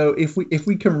believe so. If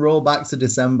we can roll back to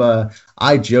December,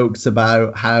 I joked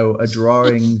about how a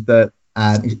drawing that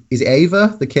is it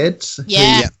Ava the kid?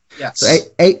 Yeah. Yes. So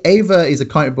Ava is a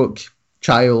comic book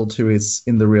child who is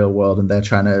in the real world, and they're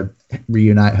trying to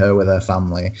reunite her with her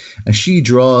family. And she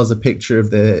draws a picture of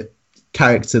the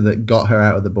character that got her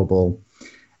out of the bubble.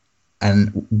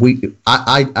 And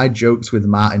I joked with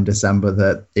Matt in December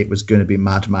that it was going to be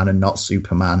Madman and not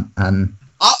Superman. And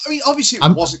I mean, obviously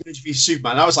it wasn't going to be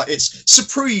Superman. I was like, it's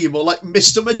Supreme or like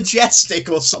Mr. Majestic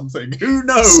or something. Who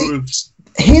knows?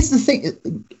 Here's the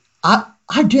thing.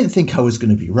 I didn't think I was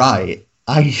going to be right.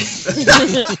 I'm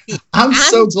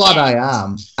so glad I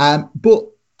am. But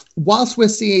whilst we're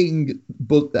seeing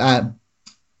Dr.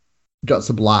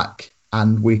 Black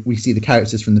and we see the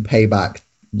characters from the Payback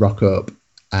rock up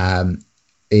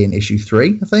in issue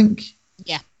 3, I think.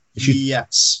 Yeah.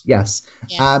 Yes. Yes.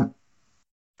 Yeah.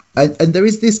 And there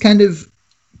is this kind of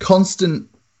constant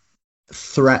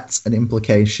threat and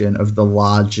implication of the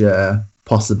larger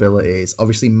possibilities.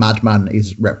 Obviously, Madman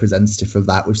is representative of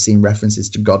that. We've seen references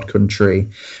to God Country,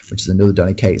 which is another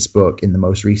Donny Cates book in the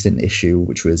most recent issue,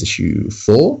 which was issue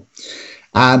 4.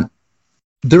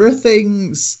 There are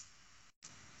things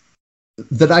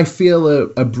that I feel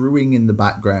are brewing in the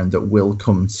background that will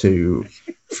come to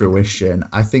fruition.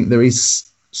 I think there is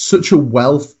such a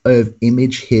wealth of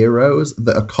Image heroes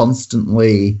that are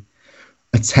constantly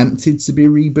attempted to be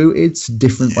rebooted to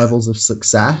different levels of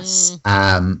success.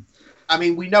 I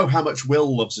mean, we know how much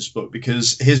Will loves this book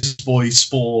because his boy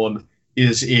Spawn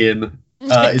is in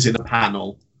a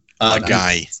panel. A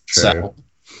guy. So.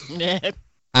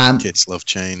 Kids love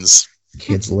chains.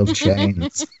 Kids love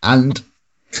chains. And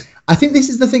I think this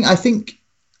is the thing. I think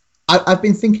I've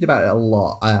been thinking about it a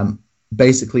lot.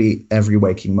 Basically every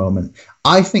waking moment.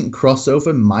 I think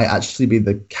crossover might actually be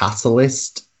the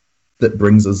catalyst that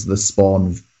brings us the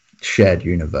Spawn shared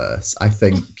universe. I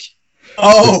think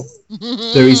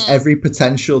there is every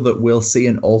potential that we'll see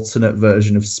an alternate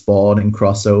version of Spawn in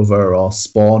crossover, or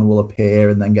Spawn will appear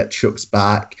and then get chucked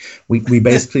back. We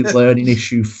basically learn in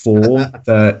issue 4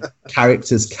 that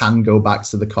characters can go back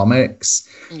to the comics.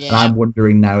 Yeah. And I'm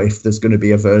wondering now if there's going to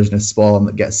be a version of Spawn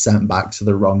that gets sent back to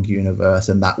the wrong universe,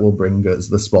 and that will bring us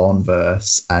the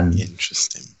Spawnverse. And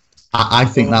interesting. I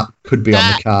think that could be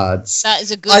on the cards. That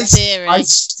is a good theory. I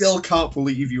still can't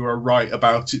believe you were right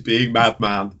about it being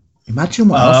Madman. Imagine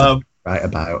what else I'm right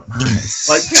about.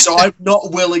 So I'm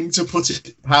not willing to put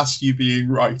it past you being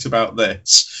right about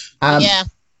this. Yeah.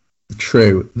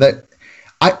 True. That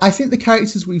I think the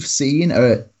characters we've seen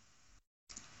are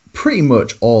pretty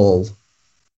much all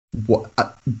what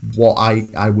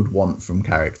I would want from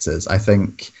characters. I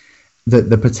think that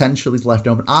the potential is left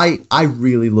open. I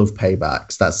really love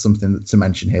Paybacks. That's something to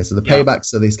mention here. So the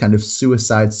Paybacks are this kind of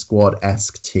Suicide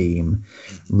Squad-esque team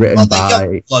written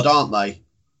by Blood, aren't they?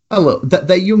 Oh, look,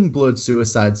 they're Youngblood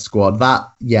Suicide Squad.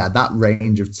 That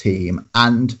range of team,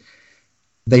 and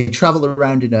they travel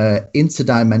around in a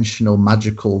interdimensional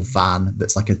magical van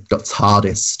that's like got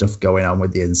TARDIS stuff going on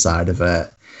with the inside of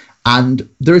it. And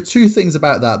there are 2 things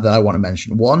about that I want to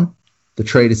mention. One, the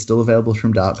trade is still available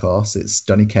from Dark Horse. It's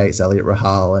Donny Cates, Elliot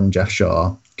Rahal, and Jeff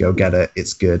Shaw. Go get it.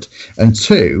 It's good. And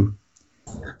 2,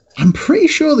 I'm pretty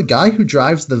sure the guy who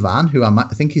drives the van, who I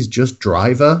think is just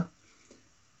driver,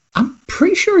 I'm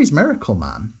pretty sure he's Miracle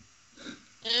Man.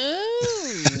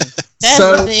 Ooh, that's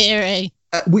a theory.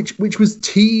 Which was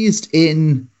teased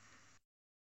in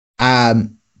the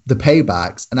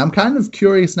Paybacks, and I'm kind of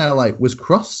curious now. Like, was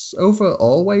crossover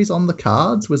always on the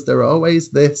cards? Was there always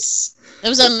this? There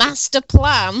was a master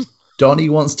plan. Donny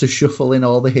wants to shuffle in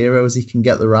all the heroes he can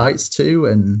get the rights to,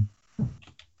 and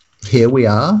here we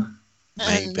are.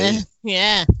 Maybe.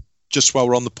 Yeah. Just while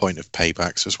we're on the point of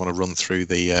Paybacks, I just want to run through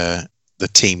the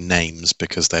team names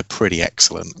because they're pretty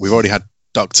excellent. We've already had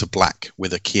Dr. Black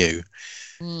with a Q.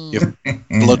 You have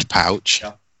Blood Pouch,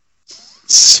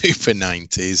 Super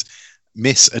 90s,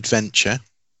 Miss Adventure,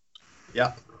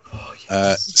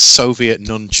 Soviet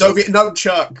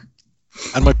Nunchuck,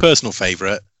 and my personal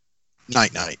favourite,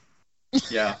 Night Night.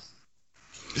 Yeah.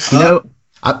 You know,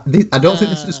 I don't think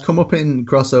this has come up in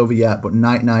crossover yet, but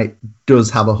Night Night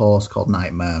does have a horse called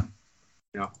Nightmare.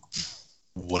 Yeah.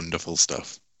 Wonderful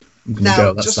stuff.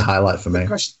 That's the highlight for me.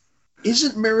 Question.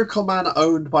 Isn't Miracle Man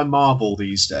owned by Marvel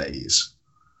these days?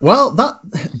 Well,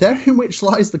 therein which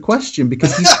lies the question,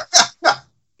 because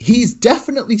he's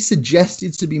definitely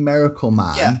suggested to be Miracle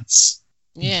Man. Yes.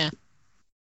 Yeah.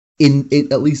 In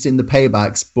at least in the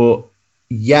Paybacks, but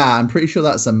yeah, I'm pretty sure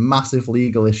that's a massive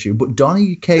legal issue. But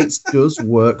Donny Cates does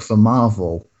work for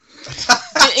Marvel.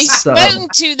 He's spoken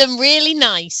to them really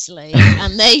nicely,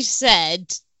 and they've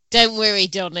said, "Don't worry,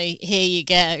 Donny. Here you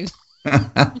go."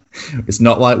 It's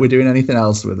not like we're doing anything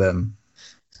else with them.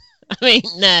 I mean,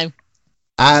 no.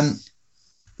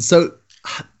 So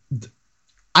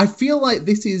I feel like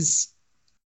this is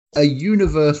a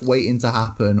universe waiting to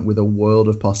happen with a world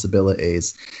of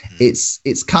possibilities.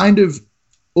 It's kind of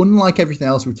unlike everything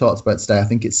else we've talked about today. I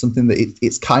think it's something that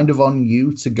it's kind of on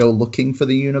you to go looking for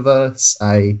the universe.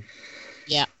 I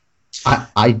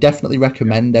definitely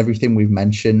recommend everything we've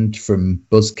mentioned, from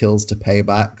Buzzkills to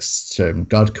Paybacks to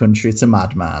God Country to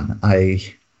Madman.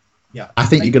 I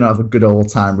think you're going to have a good old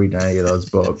time reading any of those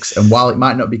books. And while it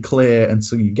might not be clear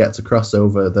until you get to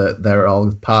Crossover that they're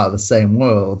all part of the same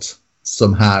world,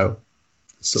 somehow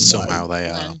they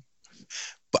are.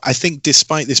 But I think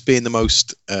despite this being the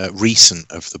most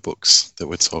recent of the books that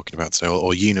we're talking about today,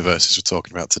 or universes we're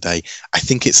talking about today, I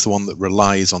think it's the one that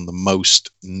relies on the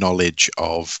most knowledge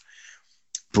of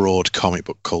broad comic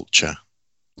book culture.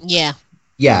 Yeah.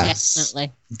 Yes.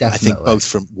 Definitely. I think both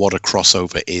from what a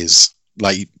crossover is,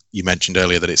 like you mentioned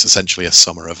earlier, that it's essentially a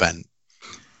summer event.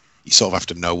 You sort of have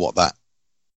to know what that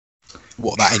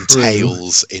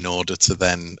entails in order to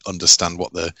then understand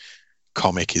what the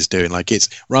comic is doing. Like, it's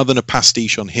rather than a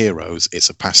pastiche on heroes, it's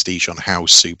a pastiche on how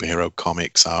superhero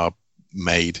comics are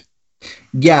made.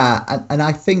 Yeah, and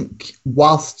I think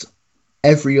whilst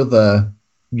every other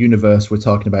universe we're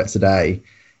talking about today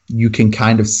you can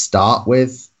kind of start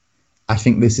with, I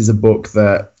think this is a book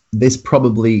that this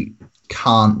probably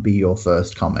can't be your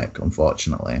first comic,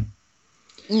 unfortunately.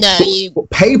 No, but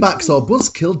Paybacks or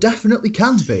Buzzkill definitely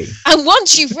can be. And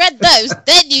once you've read those,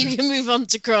 then you can move on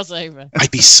to Crossover.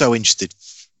 I'd be so interested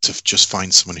to just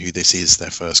find someone who this is their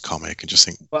first comic and just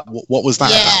think, what was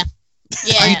that about?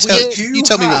 Yeah. You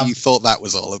tell me what you thought that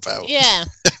was all about. Yeah.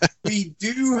 We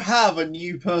do have a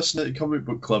new person at the Comic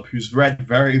Book Club who's read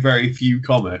very, very few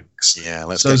comics. Yeah,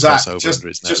 let's get Crossover under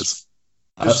his nose.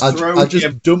 I'll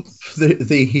just dump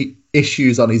the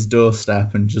issues on his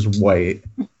doorstep and just wait.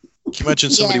 Can you imagine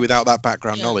somebody without that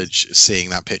background knowledge seeing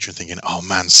that picture and thinking, "Oh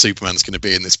man, Superman's going to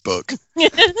be in this book," and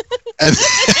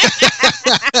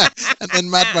then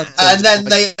Madman, and then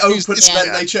they open,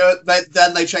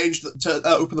 then they change to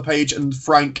open the page, and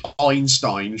Frank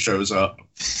Einstein shows up.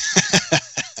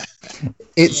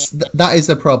 That is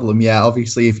a problem. Yeah,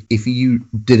 obviously, if you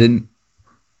didn't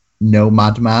know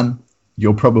Madman,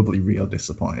 you're probably real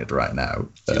disappointed right now.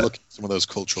 If you look at some of those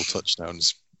cultural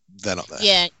touchstones, they're not there.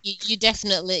 Yeah, you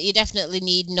definitely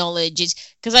need knowledge.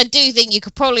 Because I do think you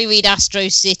could probably read Astro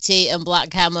City and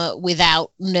Black Hammer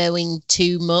without knowing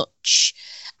too much.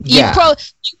 Yeah.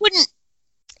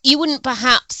 You wouldn't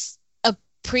perhaps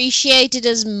appreciate it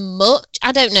as much.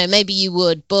 I don't know, maybe you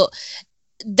would, but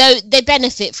though they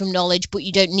benefit from knowledge, but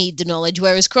you don't need the knowledge.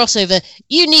 Whereas Crossover,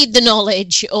 you need the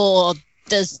knowledge, or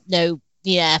there's no.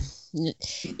 Yeah,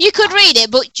 you could read it,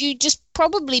 but you'd just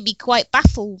probably be quite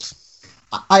baffled.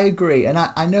 I agree, and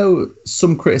I know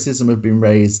some criticism have been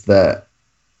raised that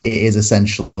it is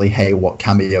essentially, hey, what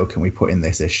cameo can we put in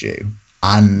this issue?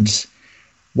 And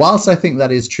whilst I think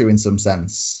that is true in some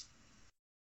sense,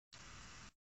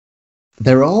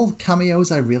 they're all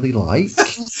cameos I really like.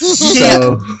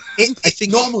 So I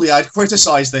think normally I'd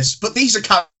criticize this, but these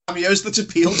are cameos that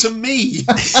appeal to me.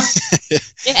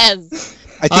 Yes.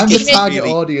 I'm the target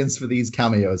audience for these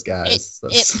cameos, guys.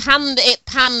 It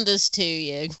panders to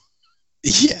you.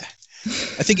 Yeah.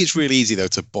 I think it's really easy, though,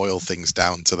 to boil things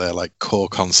down to their core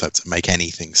concept and make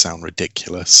anything sound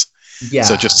ridiculous. Yeah.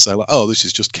 So just say, this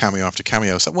is just cameo after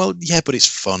cameo. So, well, yeah, but it's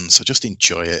fun, so just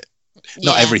enjoy it.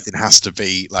 Not everything has to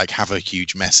be have a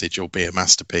huge message or be a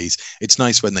masterpiece. It's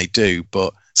nice when they do,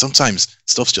 but sometimes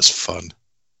stuff's just fun.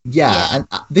 Yeah. And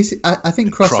I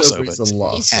think crossover is a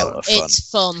lot of fun. It's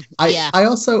fun. I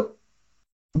also,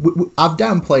 I've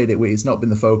downplayed it where it's not been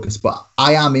the focus, but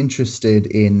I am interested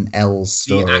in Elle's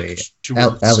story.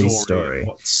 Ellie's story.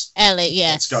 Ellie,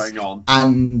 yes. What's going on?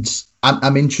 And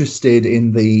I'm interested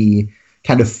in the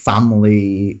kind of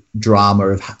family drama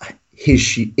of is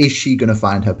she going to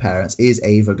find her parents? Is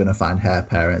Ava going to find her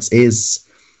parents? Is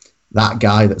that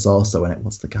guy that's also in it?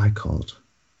 What's the guy called?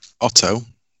 Otto,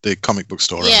 the comic book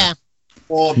store. Yeah.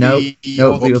 Or the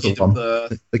other one.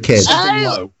 The kid. Ryan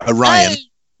Lowe.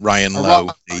 Ryan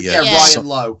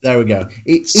Lowe. There we go.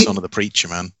 Son of the preacher,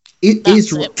 man.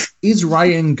 Is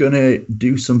Ryan gonna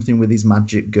do something with his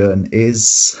magic gun?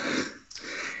 Is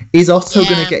Otto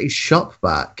gonna get his shop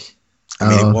back? I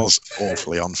mean, it was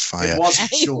awfully on fire. It was,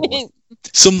 sure.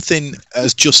 Something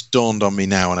has just dawned on me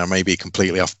now, and I may be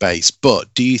completely off base,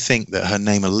 but do you think that her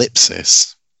name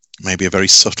Ellipsis may be a very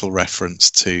subtle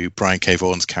reference to Brian K.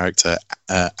 Vaughan's character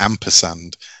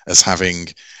Ampersand as having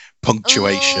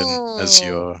punctuation as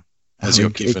your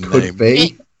given name?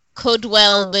 It could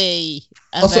well be.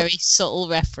 a Also- very subtle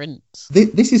reference.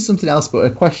 This is something else, but a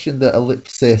question that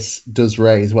Ellipsis does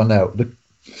raise. Well, no,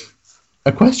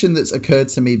 a question that's occurred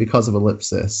to me because of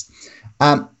Ellipsis.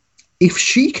 If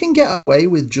she can get away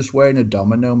with just wearing a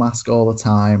domino mask all the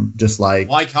time, just like,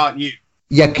 Why can't you?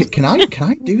 yeah, can I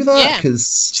do that? Yeah.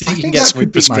 Because Do you think you can get some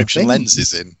with prescription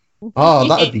lenses in? Oh,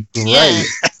 that'd be great. Yeah.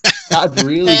 That'd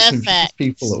really confuse Perfect.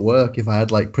 people at work if I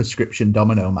had like prescription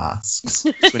domino masks.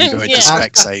 When you go into Yeah.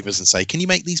 Specsavers and say, "Can you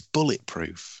make these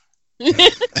bulletproof?"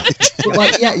 But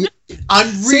like, yeah, I'm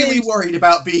really Seriously. worried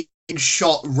about being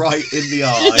shot right in the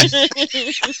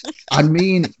eye. I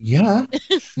mean, yeah.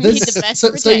 Need the best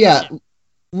So yeah, protection.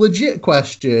 legit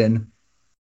question.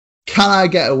 Can I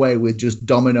get away with just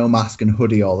domino mask and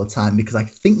hoodie all the time? Because I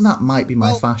think that might be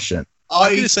my Well, fashion. I'm I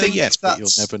going to say think yes, but you'll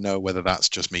that's- never know whether that's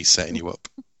just me setting you up.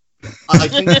 I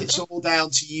think it's all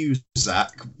down to you, Zach.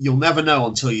 You'll never know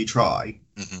until you try.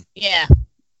 Yeah.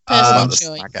 About Personal the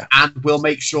choice. swagger. And we'll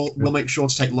make sure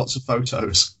to take lots of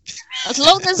photos. As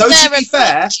long as Though, to there be are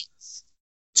fair- pictures.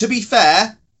 To be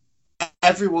fair,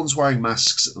 everyone's wearing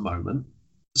masks at the moment,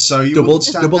 so you Double wouldn't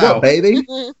stand up, out. baby.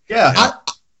 Yeah.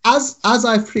 As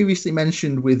I've previously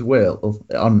mentioned with Will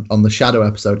on the Shadow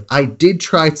episode, I did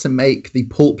try to make the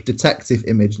pulp detective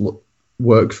image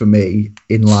work for me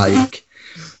in like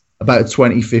about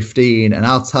 2015, and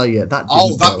I'll tell you that. Oh,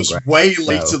 didn't that go was great. way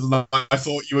later than I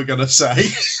thought you were going to say.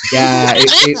 Yeah, it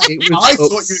was. I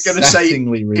thought you were gonna say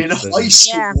upsettingly In recent. high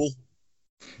school.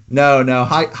 No.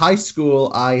 High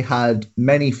school, I had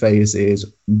many phases.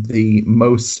 The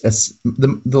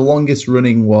longest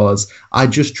running was I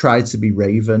just tried to be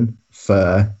Raven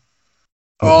for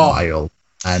a while,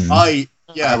 and I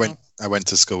Yeah. went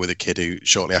to school with a kid who,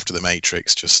 shortly after The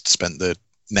Matrix, just spent the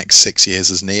next 6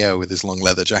 years as Neo with his long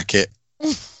leather jacket.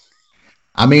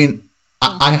 I mean,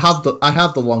 I have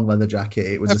the long leather jacket.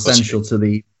 It was Of course you essential to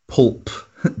the pulp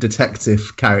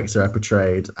detective character I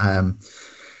portrayed.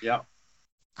 Yeah.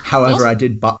 However, I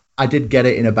did get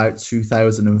it in about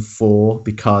 2004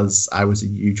 because I was a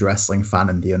huge wrestling fan,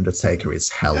 and The Undertaker is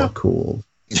hella Yeah. cool.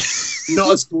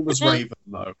 Not as cool as Raven,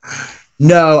 though.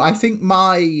 No, I think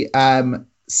my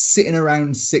sitting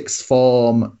around sixth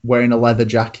form wearing a leather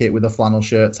jacket with a flannel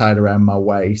shirt tied around my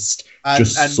waist,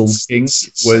 just sulking,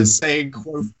 was saying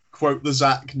quote the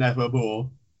Zach Nevermore.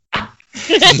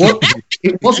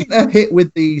 it wasn't a hit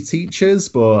with the teachers,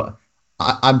 but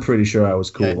I'm pretty sure I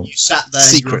was cool. Yeah, you sat there,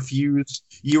 Secret.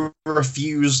 you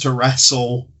refused to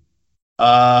wrestle.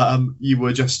 You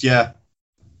were just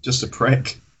a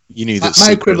prick. You knew that My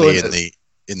secretly equivalent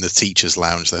in the teachers'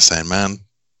 lounge, they're saying, "Man,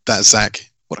 that's Zach.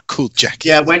 What a cool jacket!"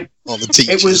 Yeah, when All the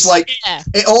teachers. it was like Yeah.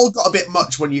 it all got a bit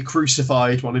much when you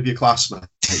crucified one of your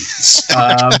classmates,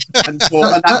 and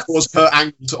that caused Kurt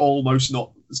Angle to almost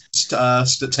not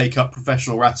take up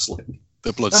professional wrestling.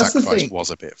 the blood That's the sacrifice thing. was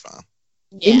a bit fun.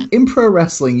 Yeah. In pro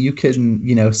wrestling, you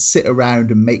can, sit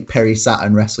around and make Perry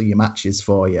Saturn wrestle your matches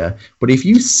for you. But if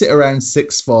you sit around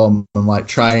sixth form and like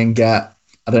try and get,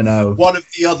 I don't know, One of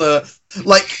the other, a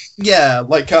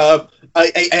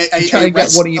try and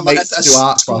get one of your mates to do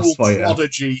art school class for you.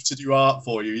 prodigy to do art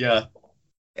for you, yeah.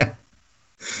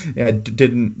 Yeah, it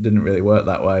didn't really work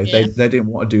that way. Yeah. They didn't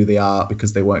want to do the art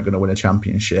because they weren't going to win a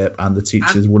championship, and the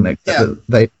teachers wouldn't accept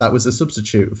that was a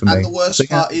substitute for me. And the worst So,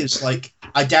 yeah. part is, like,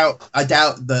 I doubt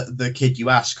that the kid you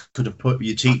asked could have put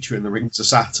your teacher in the rings of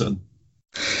Saturn.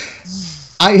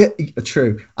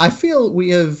 True. I feel we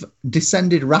have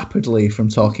descended rapidly from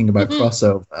talking about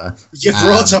crossover. You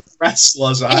brought up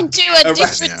wrestlers. Into a different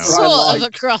wrestling sort I of a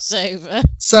like. crossover.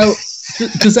 So,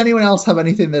 does anyone else have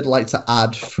anything they'd like to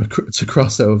add to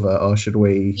crossover, or should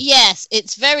we? Yes,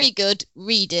 it's very good.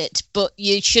 Read it, but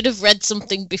you should have read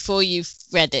something before you've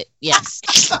read it. Yes.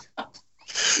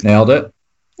 Nailed it.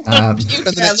 Spend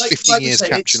the Yeah, next like 15 I years say,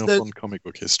 catching it's up the- on comic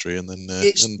book history, and then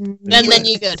It's And then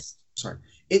you're good. Sorry,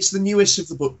 it's the newest of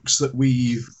the books that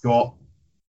we've got,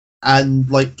 and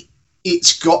like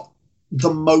it's got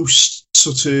the most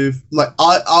sort of like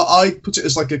I put it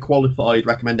as like a qualified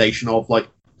recommendation of like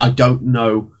I don't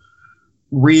know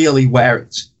really where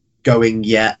it's going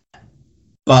yet,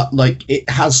 but like it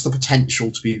has the potential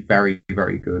to be very,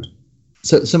 very good.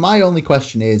 So my only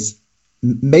question is,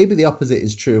 maybe the opposite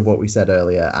is true of what we said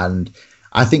earlier, and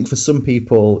I think for some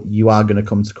people you are going to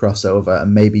come to crossover,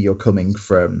 and maybe you're coming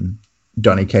from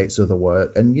Donny Cates' other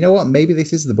work, and you know what? Maybe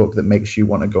this is the book that makes you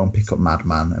want to go and pick up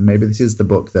Madman, and maybe this is the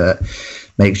book that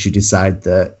makes you decide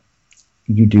that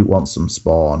you do want some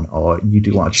Spawn, or you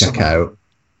do want to check out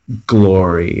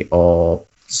Glory or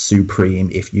Supreme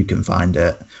if you can find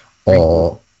it,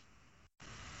 or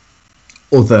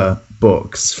other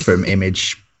books from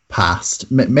Image past.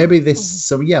 Maybe this.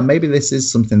 So yeah, maybe this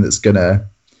is something that's gonna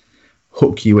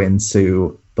hook you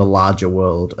into the larger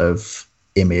world of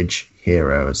Image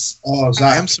heroes. Oh,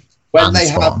 Zach, when and they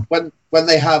Spawn. have when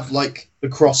they have like the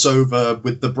crossover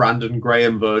with the Brandon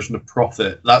Graham version of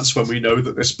Prophet, that's when we know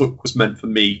that this book was meant for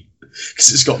me,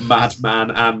 because it's got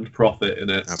Madman and Prophet in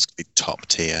it. That's gonna be top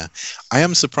tier. I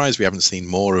am surprised we haven't seen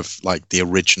more of like the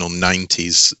original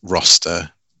 '90s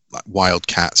roster, like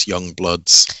Wildcats,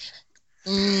 Youngbloods.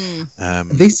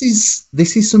 This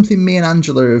is something me and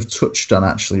Angela have touched on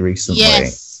actually recently.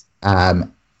 Yes.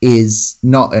 Is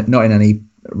not in any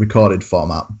recorded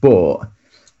format, but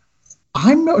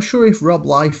I'm not sure if Rob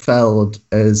Liefeld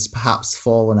has perhaps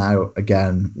fallen out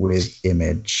again with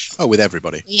Image. Oh, with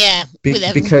everybody. Yeah.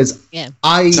 Because yeah.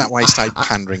 Is that why he started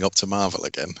pandering up to Marvel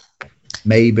again?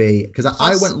 Maybe because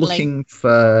I went looking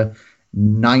for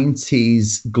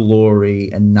 90s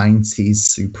Glory and 90s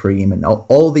Supreme and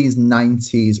all these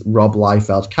 90s Rob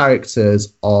Liefeld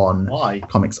characters on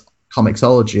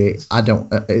Comixology. I don't.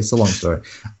 It's a long story,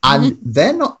 and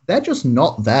they're just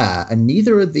not there, and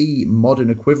neither are the modern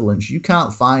equivalents. You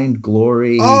can't find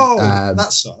Glory. Oh,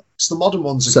 that sucks. The modern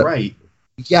ones are great.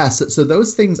 Yeah, so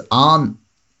those things aren't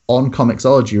on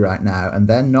Comixology right now, and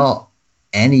they're not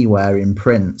anywhere in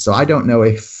print. So I don't know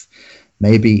if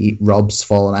maybe Rob's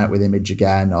fallen out with Image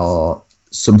again, or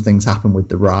something's happened with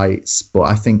the rights. But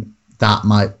I think that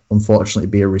might unfortunately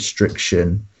be a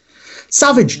restriction.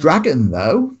 Savage Dragon,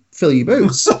 though. Fill your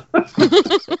boots.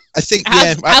 I think,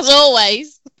 as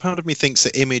always. Part of me thinks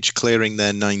that Image clearing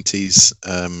their 90s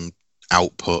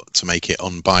output to make it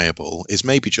unbuyable is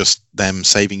maybe just them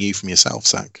saving you from yourself,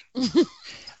 Zach.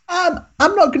 I'm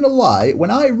not going to lie. When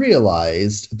I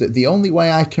realised that the only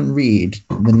way I can read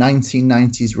the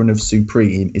 1990s run of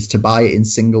Supreme is to buy it in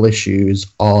single issues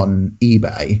on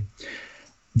eBay,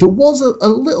 there was a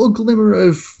little glimmer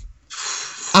of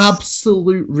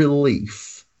absolute relief.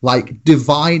 Like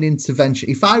divine intervention.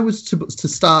 If I was to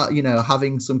start,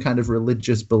 having some kind of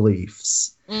religious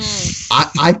beliefs,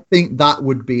 I think that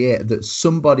would be it. That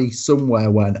somebody somewhere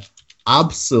went,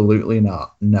 absolutely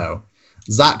not. No,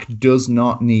 Zach does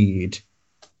not need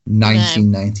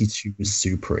 1992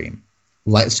 Supreme.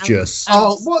 Let's just.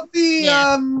 What the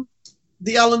Alan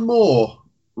Moore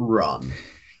run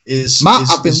is? Matt,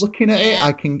 I've been looking at it.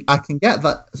 I can get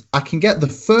that. I can get the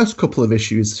first couple of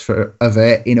issues of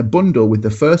it in a bundle with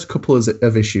the first couple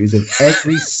of issues of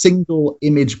every single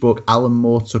Image book Alan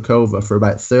Moore took over for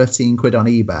about 13 quid on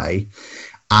eBay.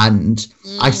 And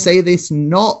I say this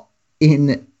not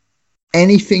in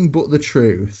anything but the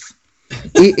truth.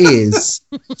 It is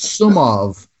some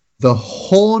of the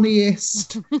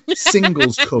horniest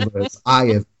singles covers I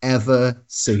have ever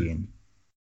seen.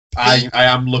 I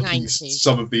am looking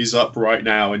some of these up right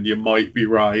now, and you might be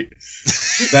right.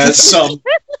 There's a lot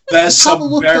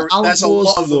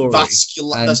of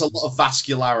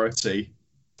vascularity.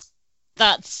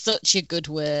 That's such a good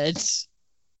word.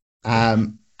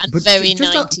 And very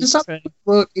 90s.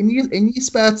 Look, in your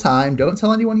spare time, don't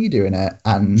tell anyone you're doing it,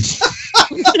 and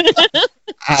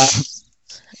I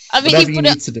mean, whatever you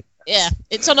need to do. Yeah,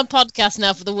 it's on a podcast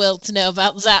now for the world to know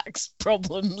about Zach's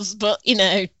problems, but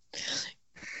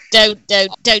Don't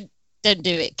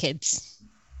do it, kids.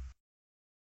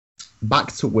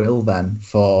 Back to Will then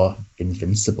for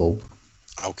Invincible.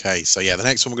 Okay, so the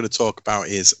next one we're going to talk about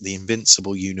is the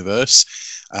Invincible universe,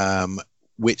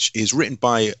 which is written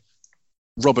by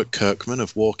Robert Kirkman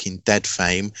of Walking Dead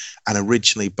fame and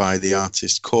originally by the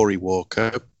artist Cory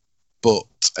Walker, but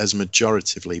has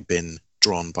majoritively been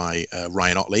drawn by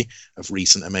Ryan Ottley of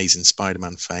recent Amazing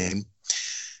Spider-Man fame.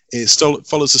 It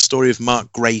follows the story of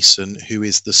Mark Grayson, who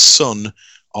is the son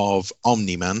of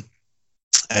Omni-Man,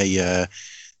 the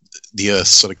Earth's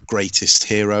sort of greatest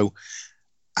hero,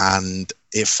 and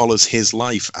it follows his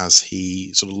life as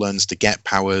he sort of learns to get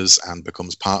powers and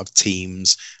becomes part of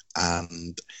teams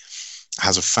and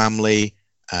has a family,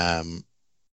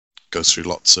 goes through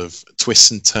lots of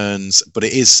twists and turns, but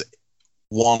it is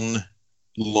one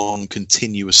long,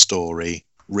 continuous story,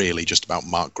 really just about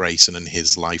Mark Grayson and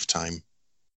his lifetime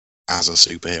as a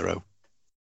superhero.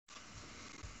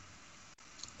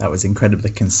 That was incredibly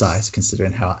concise,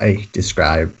 considering how I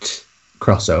described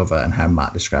crossover and how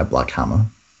Matt described Black Hammer.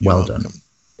 Well done.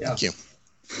 Yeah. Thank you.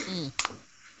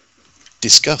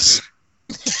 Discuss.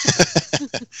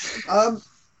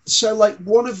 So, like,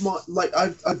 one of my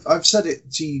I've said it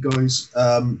to you guys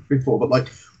before, but like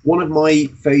one of my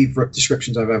favorite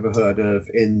descriptions I've ever heard of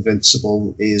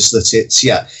Invincible is that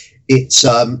it's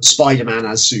Spider-Man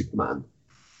as Superman.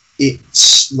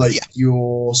 It's like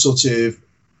your sort of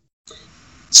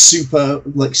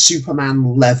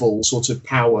Superman level sort of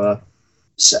power,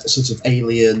 sort of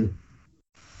alien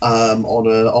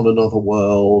on another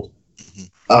world,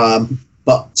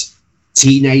 but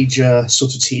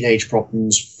teenage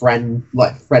problems,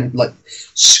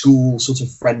 school sort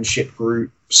of friendship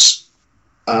groups,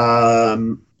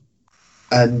 and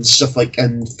stuff like,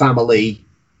 and family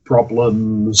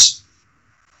problems,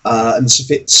 and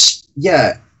stuff.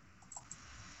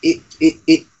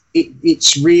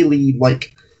 It's really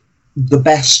like the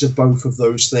best of both of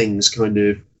those things kind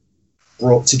of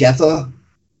brought together,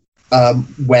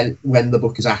 when the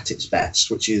book is at its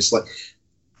best, which is like,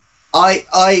 I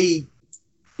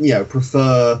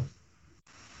prefer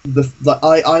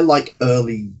I like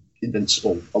early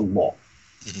Invincible a lot.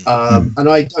 And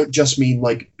I don't just mean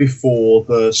like before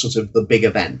the sort of the big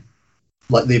event,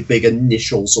 like the big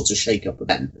initial sort of shake-up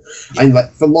event. I mean,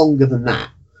 like for longer than that.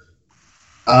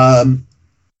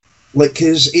 Like,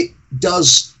 because it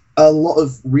does a lot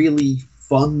of really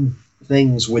fun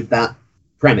things with that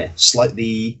premise, like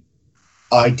the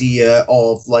idea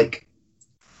of like,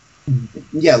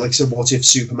 so what if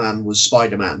Superman was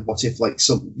Spider-Man? What if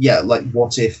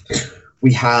what if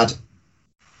we had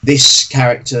this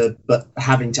character but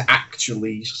having to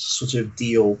actually sort of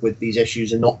deal with these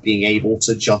issues and not being able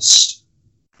to just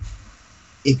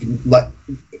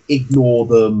ignore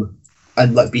them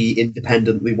and like be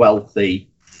independently wealthy,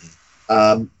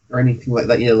 or anything like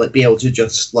that, like be able to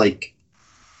just like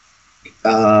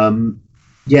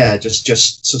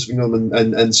just sort of ignore them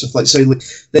and stuff like, so like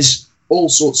there's all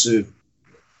sorts of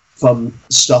fun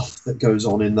stuff that goes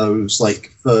on in those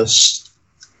like first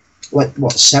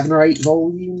 7 or 8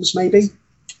 volumes maybe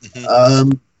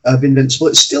of Invincible.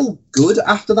 It's still good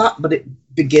after that, but it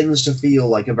begins to feel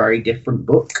like a very different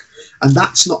book, and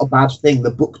that's not a bad thing.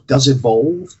 The book does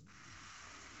evolve.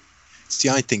 See,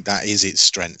 I think that is its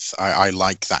strength. I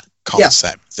like that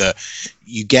concept that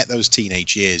you get those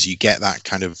teenage years, you get that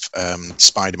kind of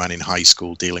Spider-Man in high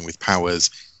school dealing with powers,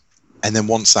 and then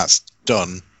once that's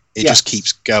done, it just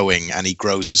keeps going, and he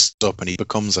grows up and he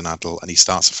becomes an adult and he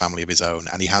starts a family of his own,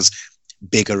 and he has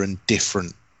bigger and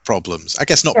different problems. I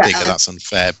guess not bigger, that's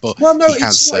unfair, but he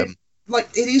has like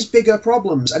it is bigger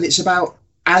problems, and it's about,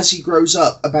 as he grows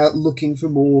up, about looking for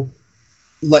more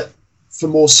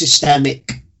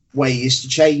systemic ways to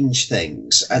change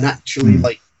things, and actually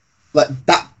like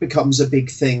that becomes a big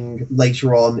thing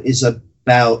later on, is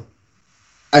about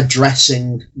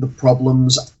addressing the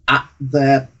problems at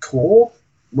their core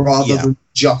rather than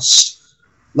just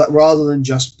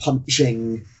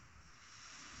punching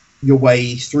your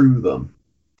way through them.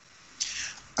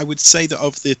 I would say that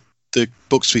of the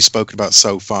books we've spoken about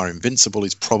so far, Invincible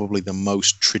is probably the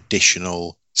most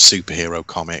traditional superhero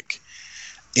comic,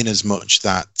 in as much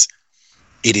that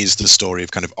it is the story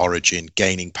of kind of origin,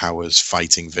 gaining powers,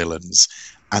 fighting villains,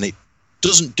 and it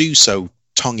doesn't do so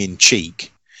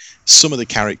tongue-in-cheek. Some of the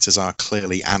characters are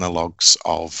clearly analogues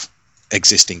of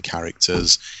existing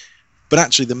characters, but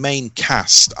actually the main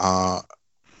cast are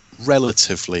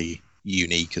relatively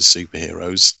unique as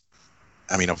superheroes.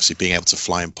 I mean, obviously being able to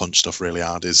fly and punch stuff really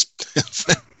hard is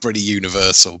pretty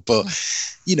universal, but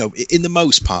in the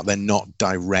most part, they're not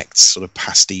direct sort of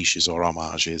pastiches or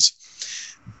homages.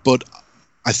 But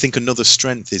I think another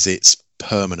strength is its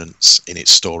permanence in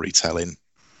its storytelling,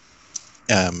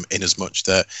 in as much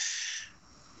that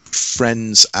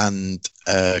friends and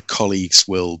colleagues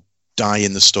will die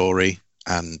in the story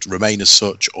and remain as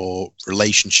such, or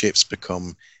relationships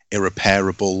become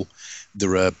irreparable.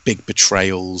 There are big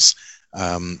betrayals.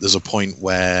 There's a point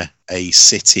where a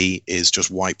city is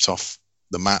just wiped off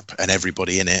the map and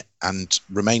everybody in it, and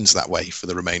remains that way for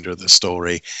the remainder of the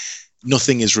story.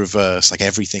 Nothing is reversed, like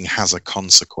everything has a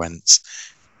consequence.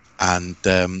 And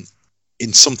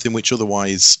in something which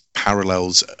otherwise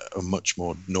parallels a much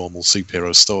more normal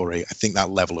superhero story, I think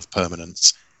that level of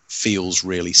permanence feels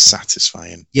really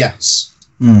satisfying. Yes.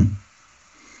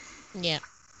 Yeah.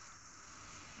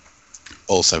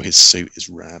 Also, his suit is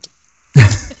rad.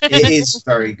 It is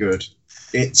very good.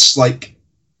 It's like,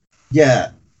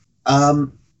 I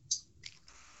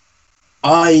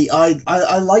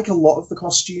like a lot of the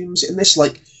costumes in this.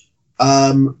 Like,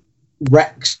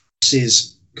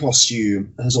 Rex's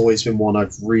costume has always been one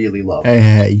I've really loved.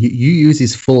 Hey, you use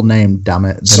his full name, damn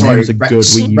it. The names are good,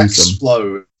 we use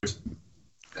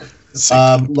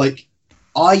them. Like,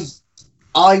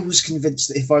 I was convinced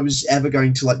that if I was ever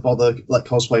going to bother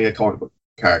cosplaying a comic book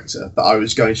character, that I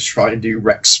was going to try and do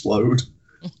Rexplode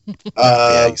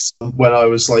when I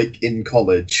was in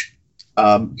college,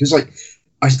 because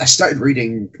I started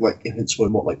reading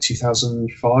Invincible in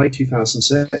 2005,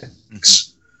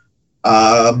 2006,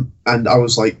 and I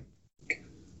was I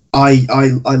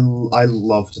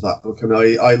loved that book. I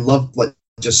mean, I loved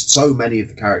just so many of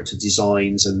the character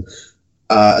designs and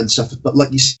stuff. But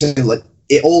like you say,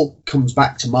 it all comes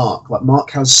back to Mark. Like,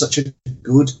 Mark has such a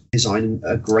good design,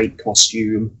 a great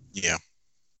costume. Yeah.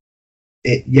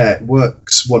 It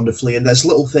works wonderfully. And there's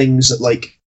little things that,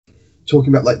 like,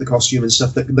 talking about, like, the costume and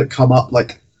stuff that come up,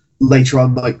 like, later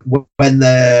on, like, when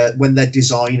they're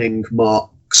designing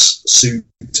Mark's suit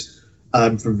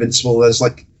for Invincible, there's,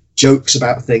 like, jokes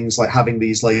about things like having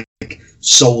these, like,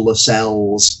 solar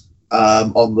cells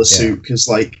on the suit, because,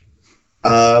 like,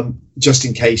 just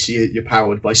in case you're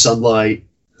powered by sunlight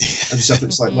and stuff.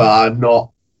 It's like, well, I'm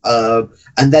not.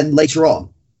 And then later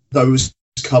on, those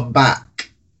come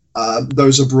back.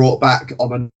 Those are brought back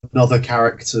on another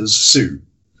character's suit.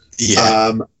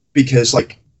 Yeah. Because,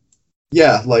 like,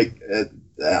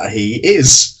 he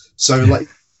is. So, like,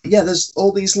 yeah, there's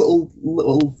all these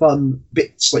little fun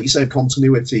bits, like you say, of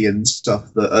continuity and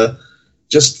stuff that are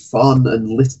just fun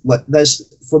and like,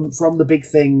 there's from the big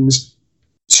things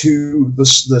to the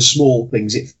small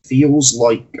things. It feels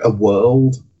like a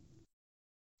world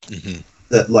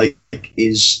that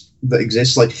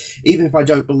exists. Like, even if I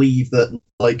don't believe that,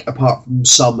 like, apart from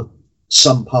some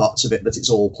parts of it, that it's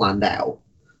all planned out.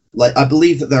 Like, I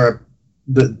believe that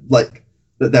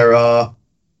there are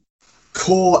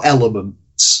core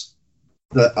elements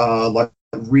that are, like,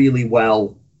 really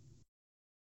well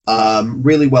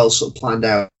sort of planned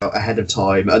out ahead of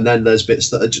time, and then there's bits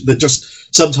that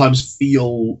just sometimes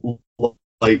feel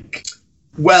like,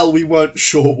 well, we weren't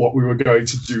sure what we were going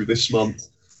to do this month,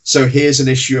 so here's an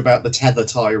issue about the tether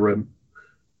tyrant.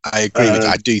 I agree with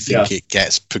that. I do think it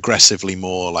gets progressively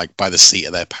more, like, by the seat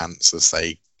of their pants as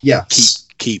they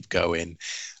keep going.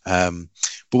 But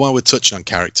while we're touching on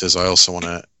characters, I also want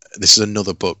to... This is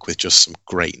another book with just some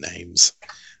great names.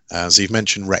 So you've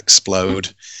mentioned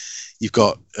Rexplode. You've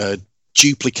got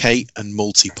Duplicate and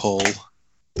Multipole.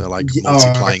 They're like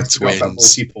multiplying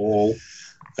twins. You've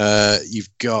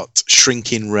got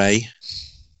Shrinking Ray.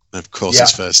 And of course,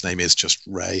 his first name is just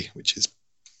Ray, which is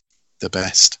the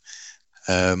best.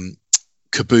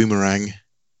 Kaboomerang.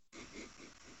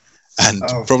 And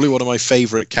probably one of my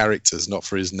favourite characters, not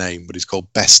for his name, but he's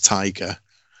called Best Tiger.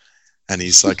 And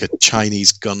he's like a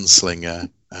Chinese gunslinger.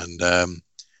 And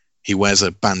he wears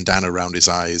a bandana around his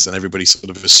eyes, and everybody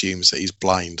sort of assumes that he's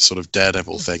blind, sort of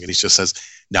Daredevil thing. And he just says,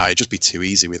 no, it'd just be too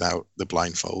easy without the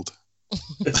blindfold.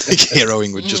 Like,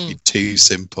 heroing would just be too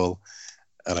simple.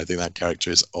 And I think that character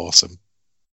is awesome.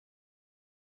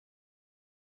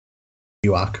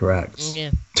 You are correct.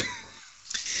 Yeah.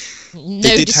 No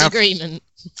disagreement.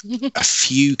 A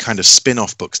few kind of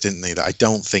spin-off books, didn't they, that I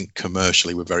don't think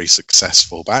commercially were very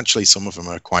successful, but actually some of them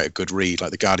are quite a good read,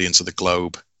 like the Guardians of the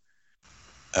Globe.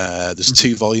 There's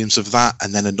 2 volumes of that,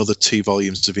 and then another 2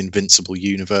 volumes of Invincible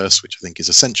Universe, which I think is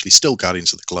essentially still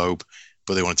Guardians of the Globe,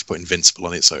 but they wanted to put Invincible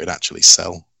on it so it'd actually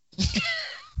sell.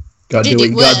 Gotta do what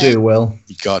you gotta do, Will.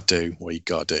 You gotta do what you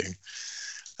gotta do.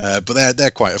 But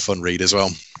they're quite a fun read as well.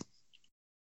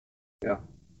 Yeah.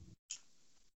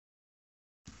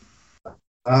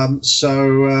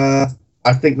 So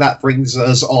I think that brings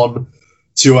us on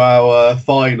to our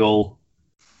final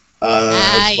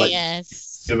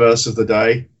yes, universe of the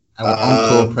day.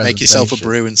 Make yourself a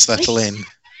brew and settle in.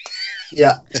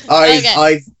 Yeah,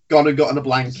 I've gone and gotten a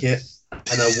blanket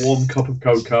and a warm cup of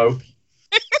cocoa.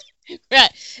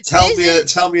 Right. Tell me a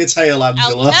tale,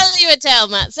 Angela. I'll tell you a tale,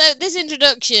 Matt. So this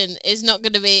introduction is not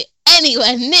going to be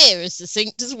anywhere near as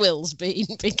succinct as Will's been,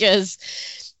 because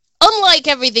unlike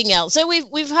everything else, so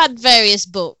we've had various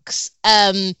books,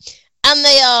 and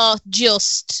they are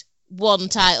just one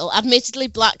title. Admittedly,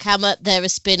 Black Hammer, there are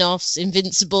spin-offs.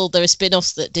 Invincible, there are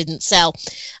spin-offs that didn't sell.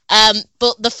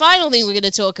 But the final thing we're going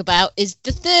to talk about is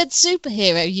the third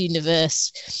superhero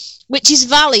universe, which is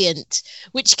Valiant,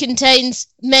 which contains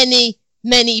many,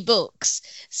 many books.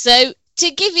 So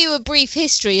to give you a brief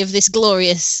history of this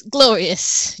glorious,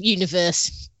 glorious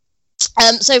universe.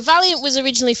 So Valiant was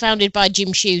originally founded by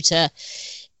Jim Shooter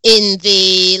in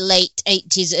the late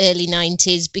 80s, early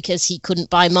 90s, because he couldn't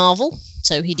buy Marvel.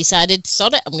 So he decided,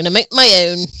 sod it, I'm going to make my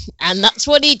own. And that's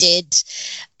what he did.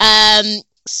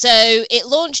 So it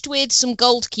launched with some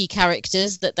Gold Key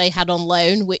characters that they had on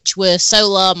loan, which were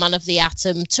Solar, Man of the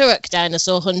Atom, Turok,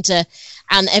 Dinosaur Hunter,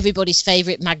 and everybody's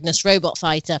favourite Magnus Robot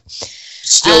Fighter.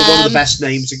 Still one of the best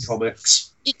names in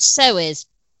comics. It so is.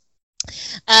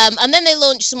 And then they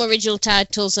launched some original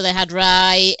titles. So they had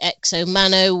Rai, Exo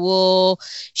Manowar,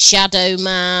 Shadow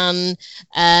Man,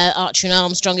 Archer and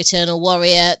Armstrong, Eternal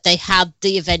Warrior. They had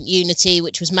the event Unity,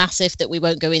 which was massive, that we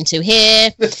won't go into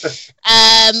here.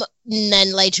 And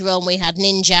then later on, we had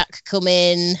Ninjak come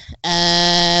in.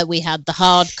 We had the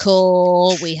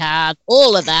hardcore. We had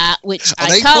all of that, which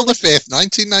on April the 5th,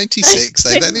 1996,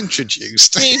 they then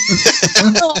introduced.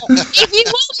 If you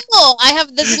want more,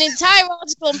 there's an entire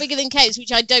article on Bigger Than Capes,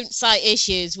 which I don't cite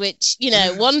issues. Which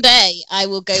one day I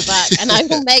will go back and I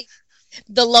will make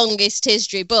the longest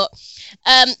history. But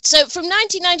so from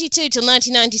 1992 till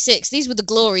 1996, these were the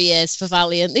glory years for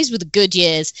Valiant. These were the good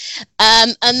years.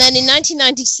 And then in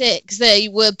 1996, they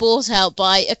were bought out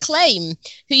by Acclaim,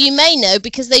 who you may know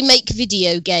because they make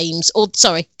video games. Or,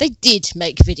 sorry, they did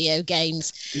make video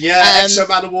games. Yeah, Exo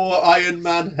Manowar, Iron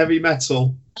Man, Heavy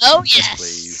Metal. Oh, yes.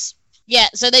 Please. Yeah,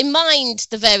 so they mined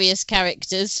the various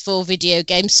characters for video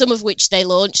games, some of which they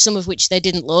launched, some of which they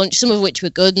didn't launch, some of which were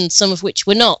good and some of which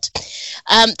were not.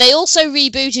 They also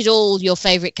rebooted all your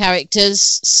favourite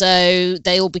characters, so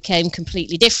they all became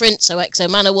completely different. So Exo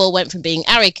Manowar went from being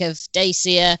Arik of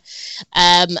Dacia,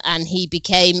 and he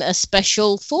became a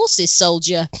Special Forces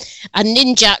soldier. And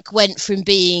Ninjak went from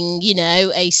being,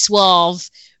 a suave,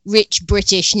 rich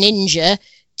British ninja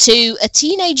to a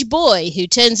teenage boy who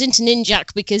turns into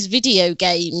Ninjak because video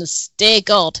games. Dear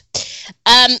God.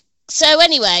 So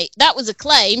anyway, that was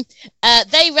Acclaim.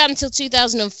 They ran till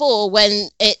 2004 when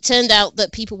it turned out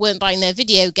that people weren't buying their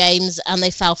video games and they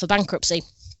filed for bankruptcy.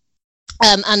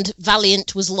 And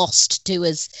Valiant was lost to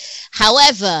us.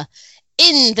 However,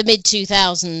 in the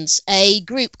mid-2000s, a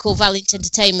group called Valiant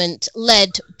Entertainment, led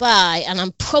by, and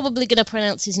I'm probably going to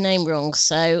pronounce his name wrong,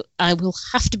 so I will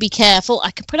have to be careful.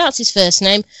 I can pronounce his first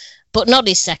name, but not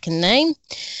his second name.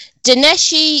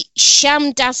 Dineshi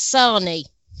Shamdasani.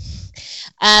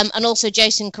 And also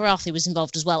Jason Karathi was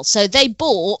involved as well. So they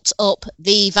bought up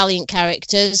the Valiant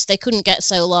characters. They couldn't get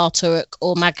Solar, Turok,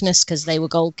 or Magnus because they were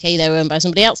Gold Key. They were owned by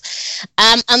somebody else.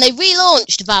 And they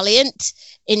relaunched Valiant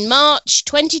in March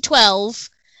 2012.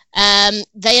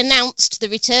 They announced the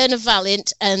return of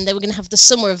Valiant, and they were going to have the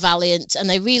summer of Valiant, and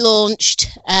they relaunched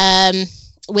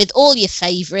with all your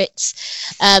favourites.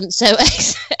 So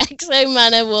Exo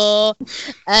Manowar,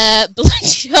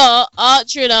 Bloodshot,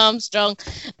 Archer and Armstrong.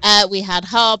 We had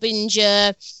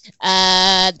Harbinger.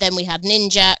 Then we had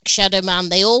Ninjak, Shadow Man.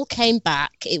 They all came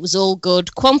back. It was all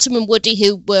good. Quantum and Woody,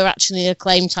 who were actually an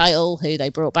Acclaim title, who they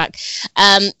brought back.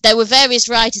 There were various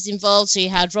writers involved. So you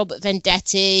had Robert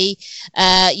Vendetti.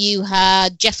 You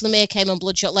had Jeff Lemire came on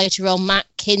Bloodshot later on. Matt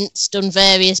Kint's done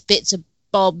various bits of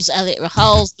Bob's, Elliot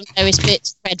Rahal's done various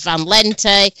bits, Fred Van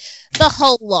Lente, the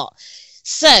whole lot.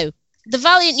 So the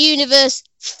Valiant universe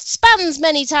spans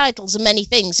many titles and many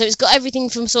things. So it's got everything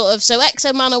from so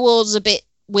Exo Manowar's a bit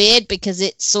weird because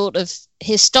it's sort of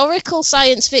historical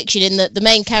science fiction in that the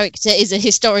main character is a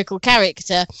historical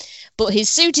character, but his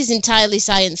suit is entirely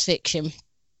science fiction.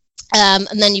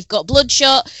 And then you've got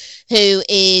Bloodshot, who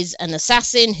is an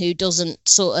assassin who doesn't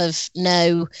sort of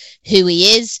know who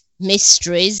he is,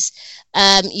 mysteries.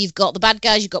 You've got the bad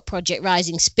guys, you've got Project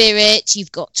Rising Spirit,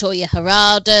 you've got Toya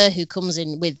Harada, who comes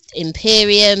in with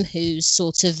Imperium, who's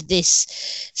sort of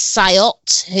this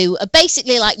Psyot, who are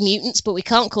basically like mutants, but we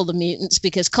can't call them mutants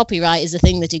because copyright is a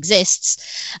thing that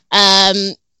exists.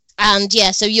 And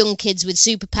yeah, so young kids with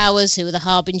superpowers who are the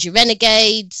Harbinger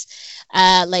Renegades.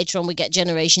 Later on, we get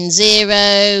Generation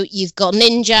Zero. You've got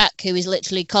Ninjak, who is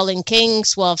literally Colin King,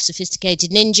 suave,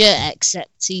 sophisticated ninja,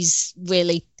 except he's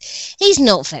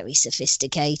not very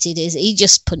sophisticated, is he? He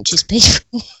just punches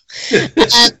people.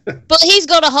 But he's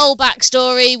got a whole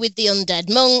backstory with the undead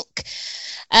monk.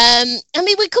 I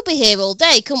mean, we could be here all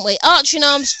day, couldn't we? Archer and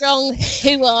Armstrong,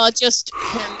 who are just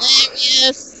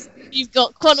hilarious. You've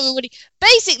got Quantum and Woody.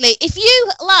 Basically, if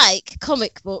you like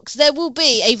comic books, there will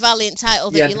be a Valiant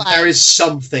title that you like. There is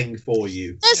something for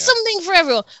you. There's something for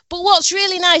everyone. But what's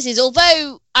really nice is,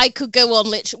 although I could go on,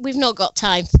 we've not got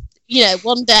time.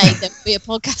 One day there will be a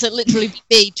podcast that literally be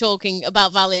me talking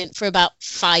about Valiant for about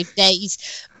 5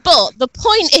 days. But the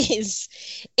point is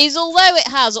although it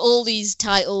has all these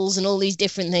titles and all these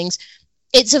different things,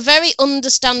 it's a very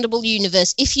understandable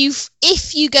universe. If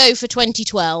you go for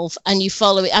 2012 and you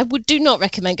follow it, I do not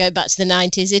recommend going back to the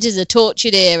 90s. It is a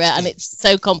tortured era and it's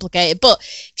so complicated. But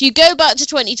if you go back to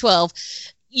 2012,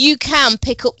 you can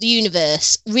pick up the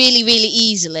universe really, really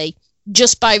easily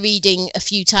just by reading a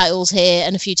few titles here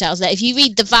and a few titles there. If you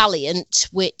read The Valiant,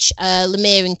 which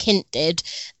Lemire and Kint did,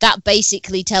 that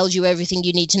basically tells you everything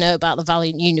you need to know about the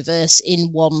Valiant universe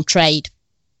in one trade,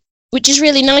 which is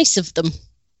really nice of them.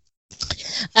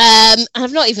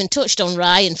 I've not even touched on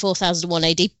Rai in 4001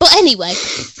 AD, but anyway,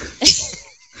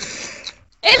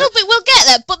 we'll get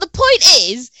there. But the point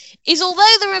is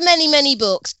although there are many, many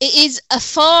books, it is a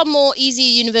far more easier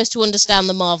universe to understand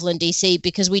than Marvel and DC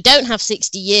because we don't have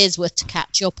 60 years worth to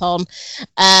catch up on.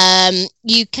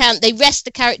 They rest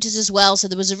the characters as well. So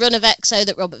there was a run of Exo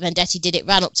that Robert Venditti did. It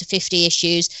ran up to 50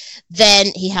 issues. Then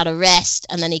he had a rest,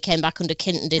 and then he came back under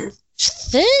Kint and did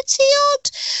 30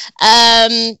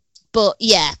 odd. But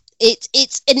yeah.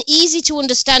 It's an easy to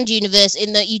understand universe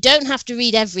in that you don't have to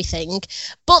read everything,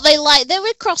 but there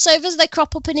are crossovers. They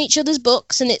crop up in each other's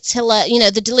books, and it's hilarious.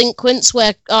 The Delinquents,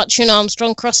 where Archer and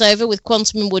Armstrong crossover with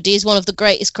Quantum and Woody, is one of the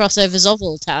greatest crossovers of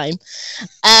all time.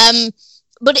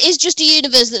 But it is just a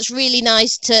universe that's really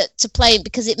nice to play in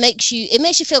because it makes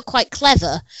you feel quite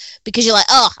clever because you're like,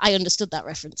 oh, I understood that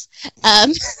reference,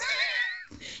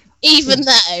 even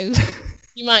though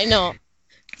you might not.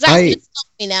 Zach's going to stop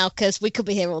me now because we could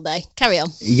be here all day. Carry on.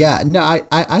 Yeah, no,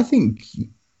 I think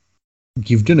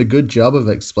you've done a good job of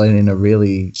explaining a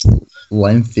really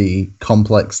lengthy,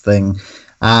 complex thing.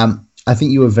 I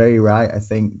think you were very right. I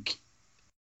think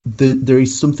there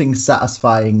is something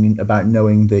satisfying about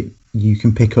knowing that you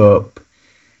can pick up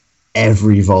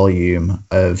every volume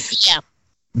of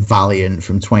Valiant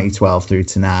from 2012 through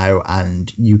to now,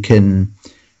 and you can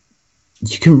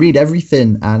read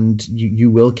everything and you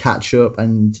will catch up,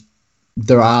 and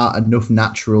there are enough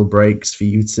natural breaks for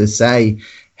you to say,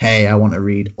 hey, I want to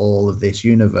read all of this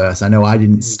universe. I know I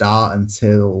didn't start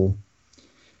until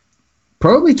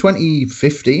probably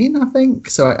 2015, I think.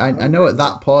 So I know at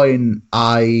that point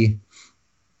I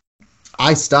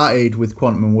started with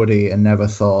Quantum and Woody and never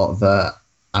thought that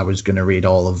I was going to read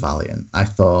all of Valiant. I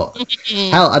thought,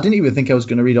 hell, I didn't even think I was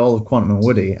going to read all of Quantum and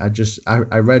Woody.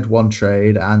 I read one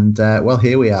trade, and well,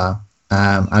 here we are.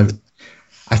 I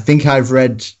think I've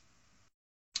read.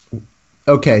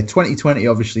 Okay, 2020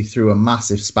 obviously threw a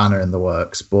massive spanner in the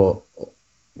works, but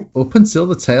up until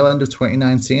the tail end of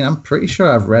 2019, I'm pretty sure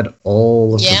I've read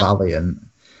all of the Valiant.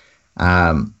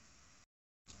 And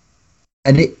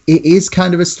it is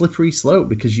kind of a slippery slope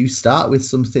because you start with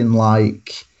something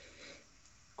like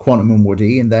Quantum and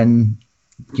Woody, and then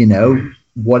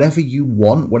whatever you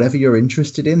want, whatever you're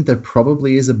interested in, there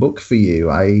probably is a book for you.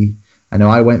 I know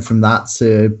I went from that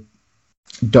to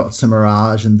Dr.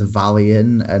 Mirage and the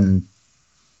Valiant, and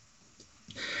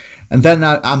then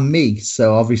I'm me.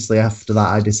 So obviously after that,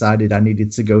 I decided I needed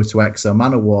to go to Exo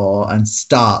Manowar and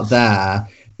start there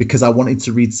because I wanted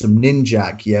to read some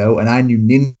Ninjak, and I knew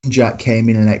Ninjak came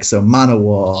in Exo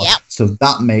Manowar. Yep. So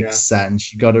that makes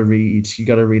sense. You got to read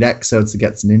Exo to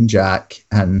get to Ninjak,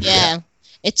 and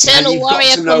Eternal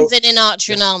Warrior comes in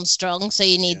Archer and Armstrong, so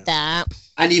you need that.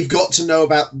 And you've got to know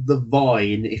about the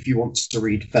Vine if you want to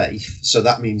read Faith. So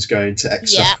that means going to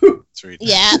Exo.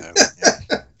 Yeah.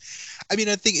 I mean,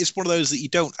 I think it's one of those that you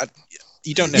don't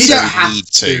necessarily need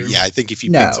to. Yeah, I think if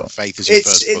you picked up Faith as your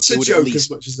first book, it's a joke as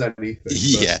much as anything.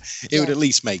 It would at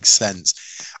least make sense.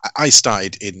 I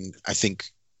started in, I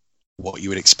think, what you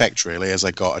would expect, really, as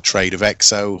I got a trade of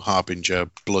Exo, Harbinger,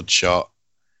 Bloodshot,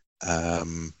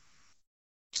 and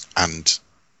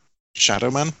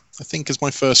Shadowman, I think, as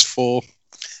my first 4,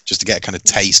 just to get a kind of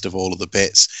taste of all of the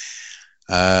bits.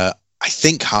 I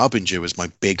think Harbinger was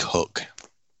my big hook.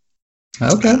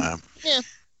 Okay.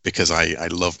 Because I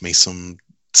love me some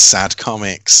sad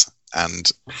comics,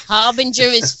 and Harbinger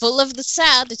is full of the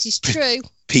sad. It is true.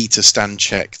 Peter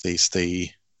Stanchek, the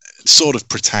sort of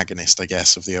protagonist, I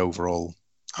guess, of the overall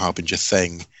Harbinger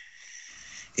thing,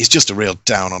 is just a real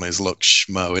down on his luck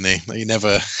schmo, isn't he? He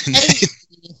never.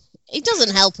 He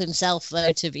doesn't help himself,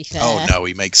 though. To be fair. Oh no,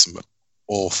 he makes some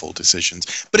awful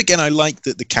decisions. But again, I like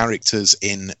that the characters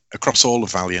across all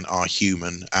of Valiant are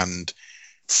human and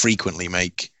frequently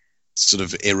make sort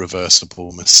of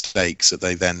irreversible mistakes that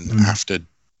they then have to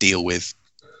deal with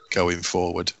going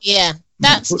forward. Yeah,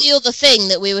 that's the other thing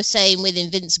that we were saying with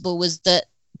Invincible, was that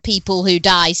people who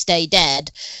die stay dead,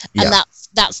 and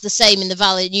that's the same in the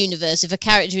Valiant universe. If a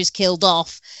character is killed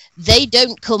off, they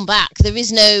don't come back. There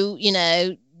is no,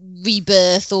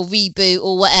 rebirth or reboot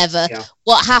or whatever.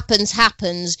 What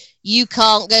happens. You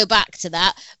can't go back to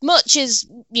that, much as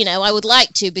I would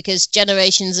like to, because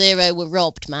Generation Zero were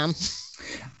robbed, man.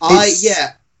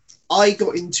 I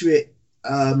got into it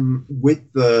with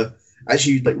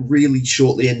really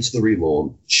shortly into the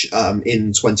relaunch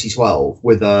in 2012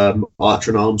 with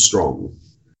Archer and Armstrong.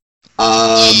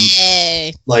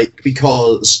 Because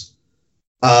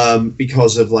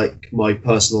of my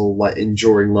personal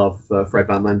enduring love for Fred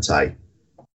Van Lente,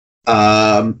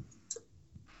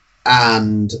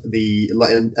 and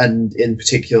in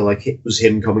particular, it was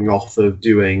him coming off of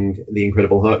doing The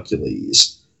Incredible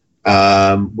Hercules,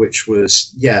 which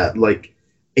was a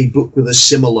book with a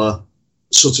similar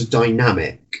sort of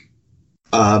dynamic.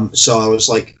 So I was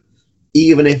like,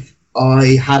 even if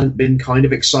I hadn't been kind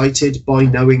of excited by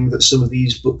knowing that some of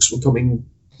these books were coming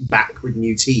back with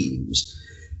new teams,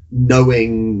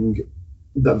 knowing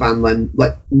that Van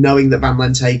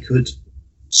Lente could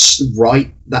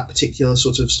write that particular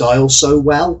sort of style so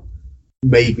well,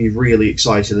 made me really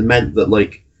excited, and meant that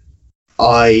like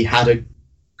I had a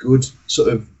good sort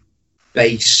of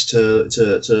base to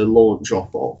launch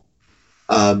off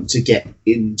of, to get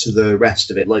into the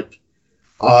rest of it. Like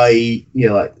Archer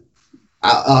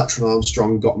and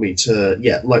Armstrong got me to,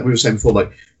 like we were saying before,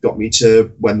 like got me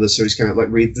to, when the series came out, like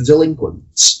read The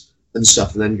Delinquents and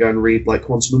stuff, and then go and read like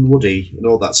Quantum and Woody and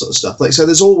all that sort of stuff. Like, so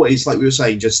there's always, like we were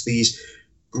saying, just these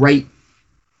great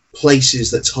places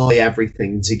that tie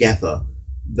everything together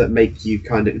that make you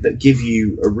that give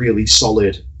you a really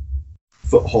solid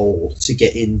foothold to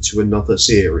get into another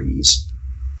series.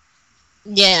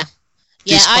 Yeah.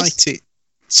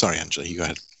 Sorry, Angela, you go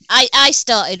ahead. I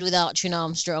started with Archer and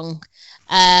Armstrong.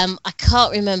 I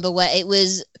can't remember where it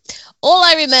was. All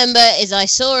I remember is I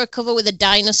saw a cover with a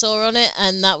dinosaur on it,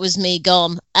 and that was me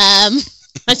gone. I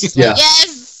just went,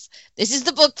 yes, this is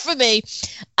the book for me.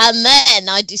 And then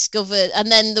I discovered,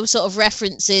 and then there were sort of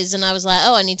references, and I was like,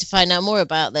 oh, I need to find out more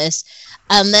about this.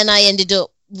 And then I ended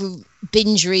up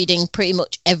binge reading pretty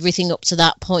much everything up to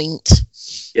that point.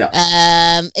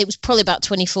 Yeah. It was probably about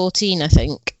 2014, I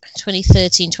think.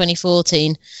 2013,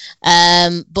 2014.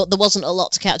 But there wasn't a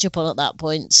lot to catch up on at that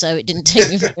point, so it didn't take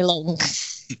me very long.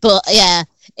 But yeah,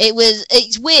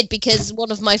 it's weird because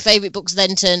one of my favourite books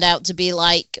then turned out to be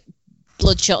like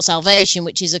Bloodshot Salvation,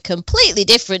 which is a completely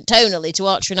different tonally to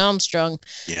Archer and Armstrong.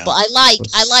 Yeah. But I like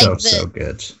that. So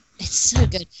good. It's so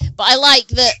good. But I like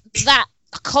that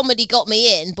comedy got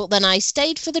me in, but then I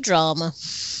stayed for the drama.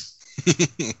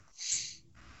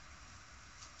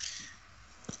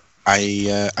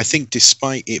 I think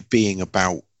despite it being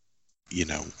about,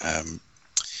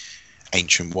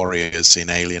 ancient warriors in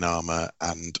alien armor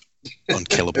and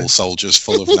unkillable soldiers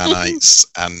full of nanites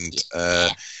and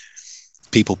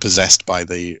people possessed by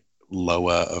the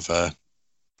lower of a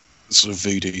sort of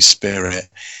voodoo spirit,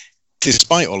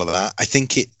 despite all of that, I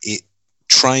think it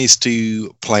tries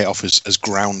to play it off as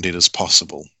grounded as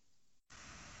possible.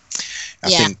 I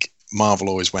think Marvel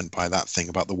always went by that thing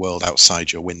about the world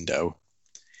outside your window.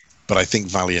 But I think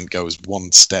Valiant goes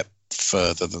one step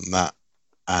further than that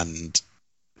and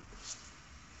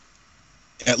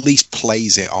at least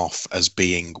plays it off as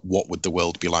being, what would the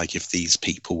world be like if these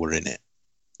people were in it?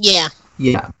 Yeah.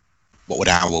 Yeah. What would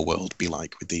our world be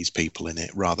like with these people in it,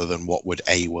 rather than what would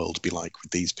a world be like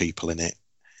with these people in it?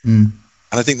 Mm.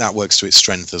 And I think that works to its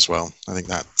strength as well. I think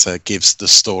that gives the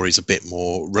stories a bit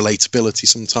more relatability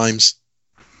sometimes.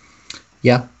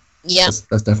 Yeah. Yeah.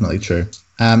 That's definitely true.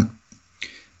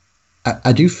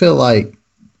 I do feel like,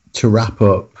 to wrap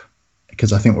up,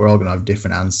 because I think we're all going to have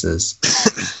different answers.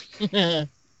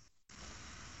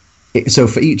 So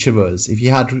for each of us, if you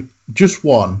had just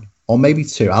one, or maybe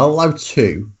two, I'll allow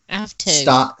two. I have two.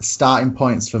 Starting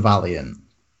points for Valiant.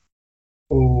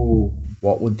 Oh,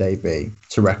 what would they be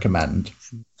to recommend?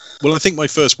 Well, I think my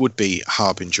first would be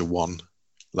Harbinger 1.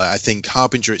 Like, I think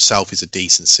Harbinger itself is a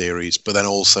decent series, but then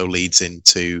also leads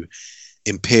into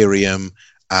Imperium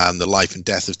and the life and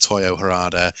death of Toyo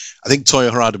Harada. I think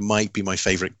Toyo Harada might be my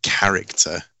favourite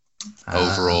character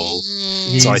overall.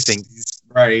 So I think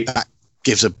that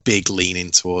gives a big lean in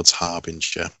towards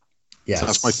Harbinger. Yes. So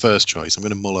that's my first choice. I'm going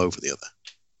to mull over the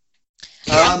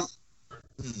other.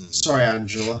 Sorry,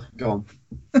 Angela. Go on.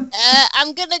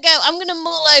 I'm gonna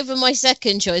mull over my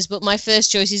second choice, but my first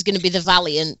choice is going to be the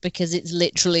Valiant, because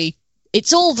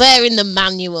it's all there in the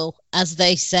manual, as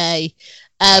they say,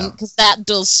 because that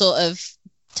does sort of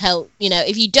tell,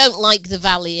 if you don't like the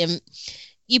Valiant,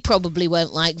 you probably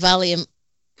won't like Valiant.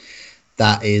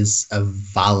 That is a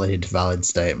valid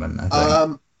statement, I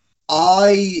think.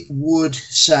 I would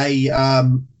say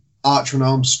Archer and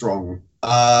Armstrong,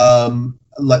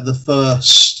 like the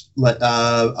first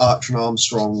Archer and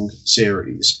Armstrong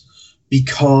series,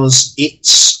 because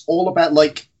it's all about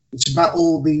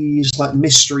all these like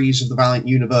mysteries of the Valiant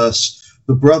universe.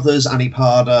 The brothers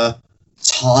Anipada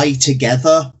tie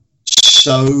together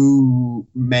so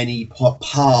many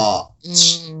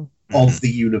parts of the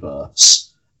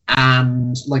universe,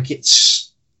 and like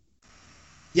it's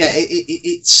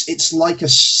like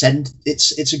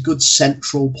it's a good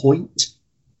central point.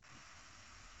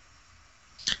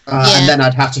 And then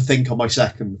I'd have to think on my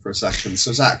second for a second.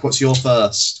 So Zach, what's your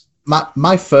first?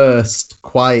 My first,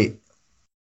 quite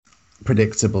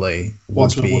predictably,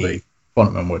 would be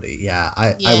Quantum and Woody. Yeah,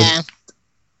 I would.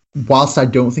 Whilst I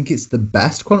don't think it's the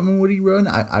best Quantum and Woody run,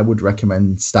 I would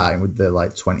recommend starting with the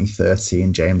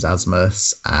 2013 James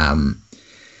Asmus.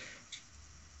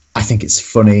 I think it's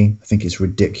funny. I think it's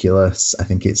ridiculous. I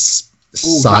think it's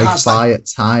sci-fi at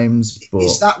times. But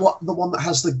is that the one that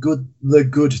has the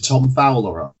good Tom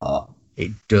Fowler art?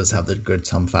 It does have the good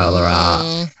Tom Fowler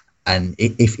art. And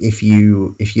if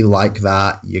you like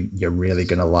that, you're really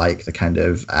going to like the kind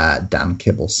of Dan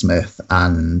Kibblesmith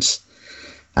and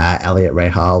Elliot Ray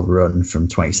Hall run from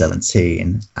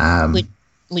 2017.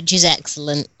 Which is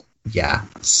excellent. Yeah,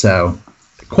 so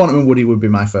Quantum and Woody would be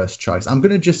my first choice. I'm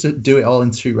going to just do it all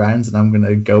in 2 rounds, and I'm going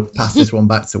to go pass this one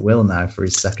back to Will now for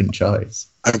his second choice.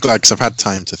 I'm glad, because I've had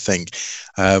time to think.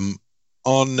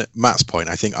 On Matt's point,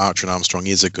 I think Archer and Armstrong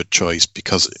is a good choice,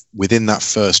 because within that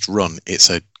first run, it's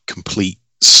a complete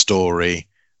story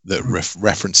that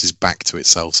references back to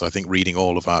itself. So I think reading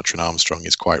all of Archer and Armstrong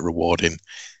is quite rewarding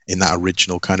in that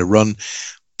original kind of run.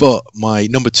 But my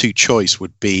number 2 choice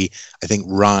would be, I think,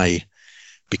 Rye,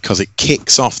 because it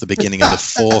kicks off the beginning of the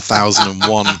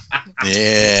 4001.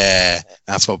 Yeah,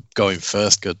 that's what going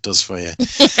first good does for you.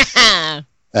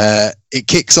 It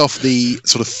kicks off the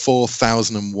sort of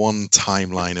 4001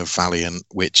 timeline of Valiant,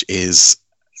 which is,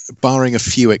 barring a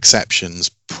few exceptions,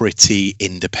 pretty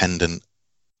independent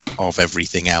of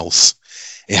everything else.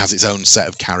 It has its own set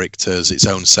of characters, its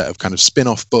own set of kind of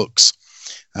spin-off books.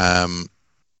 And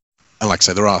like I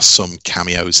say, there are some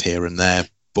cameos here and there,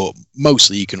 but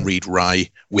mostly you can read Rye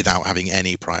without having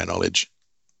any prior knowledge.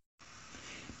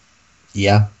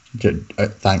 Yeah. Good.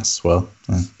 Thanks, Will.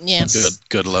 Yeah.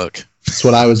 Good luck. That's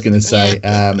what I was going to say.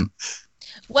 Yeah.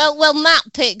 Well,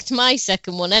 Matt picked my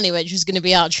second one anyway, which was going to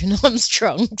be Archer and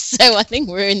Armstrong. So I think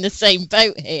we're in the same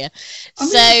boat here. I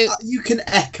mean, you can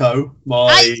echo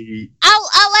my.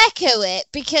 I'll echo it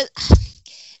because.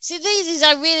 See, these is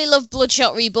I really love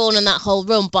Bloodshot Reborn and that whole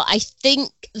run, but I think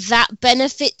that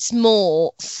benefits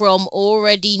more from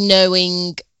already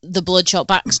knowing the Bloodshot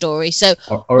backstory. So,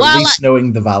 or at least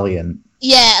knowing the Valiant.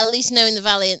 Yeah, at least knowing the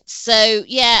Valiant. So,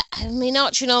 yeah, I mean,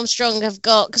 Archer and Armstrong have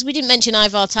got, because we didn't mention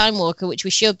Ivar Timewalker, which we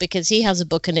should, because he has a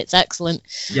book and it's excellent.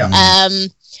 Yeah.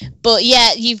 But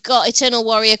yeah, you've got Eternal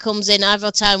Warrior comes in,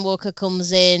 Ivar Timewalker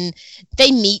comes in,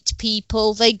 they meet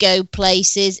people, they go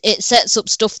places, it sets up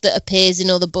stuff that appears in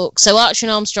other books. So Archer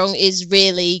and Armstrong is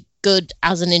really good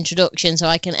as an introduction, so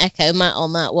I can echo Matt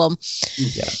on that one.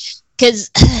 Yeah.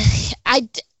 Because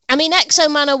I mean, Exo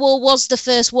Manowar was the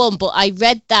first one, but I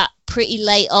read that pretty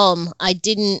late on. I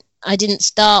didn't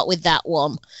start with that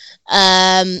one.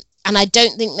 And I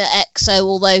don't think that Exo,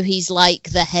 although he's like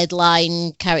the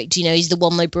headline character, you know, he's the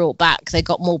one they brought back. They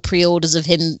got more pre-orders of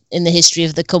him in the history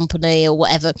of the company or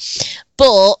whatever.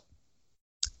 But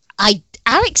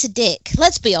Aric's a dick,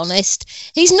 let's be honest.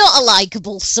 He's not a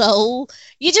likeable soul.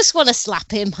 You just want to slap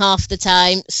him half the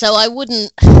time. So I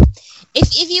wouldn't...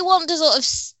 If you want to sort of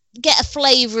get a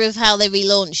flavour of how they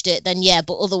relaunched it, then yeah,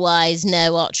 but otherwise,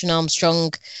 no, Archer and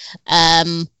Armstrong.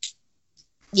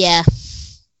 Yeah.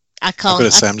 I can't. I've got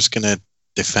to say, I'm just going to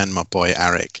defend my boy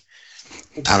Aric.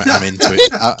 I'm into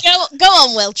it. Go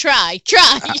on, Will. Try.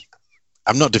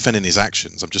 I'm not defending his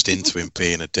actions. I'm just into him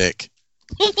being a dick.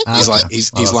 He's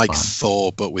like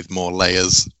Thor, but with more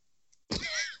layers.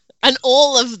 And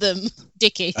all of them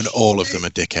dicky. And all of them are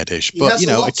dickheadish. But, you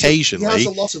know, occasionally... He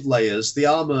has a lot of layers. The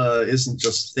armour isn't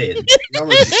just thin.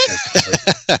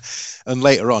 And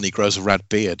later on, he grows a rad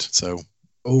beard, so...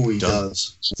 Oh, he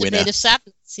does. It's a beard of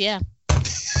sadness, yeah.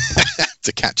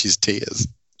 To catch his tears.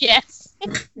 Yes.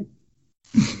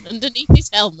 Underneath his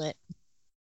helmet.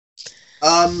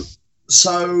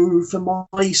 So, for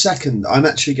my second, I'm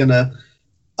actually going to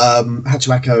have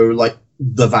to echo, like,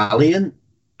 The Valiant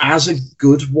as a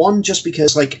good one, just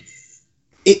because, like,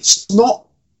 it's not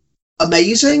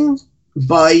amazing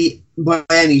by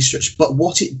any stretch, but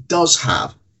what it does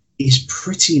have is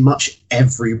pretty much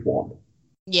everyone.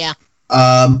 Yeah.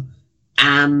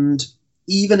 And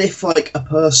even if, like, a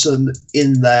person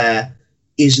in there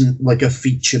isn't, like, a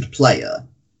featured player,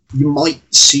 you might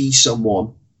see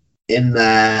someone in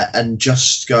there and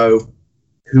just go,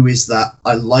 who is that?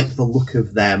 I like the look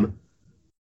of them.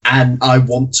 And I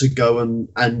want to go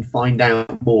and find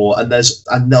out more, and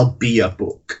there'll be a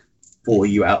book for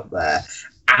you out there,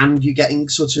 and you're getting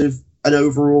sort of an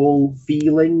overall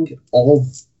feeling of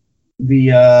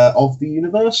the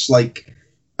universe, like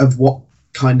of what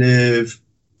can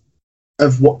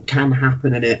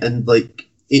happen in it, and like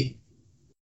it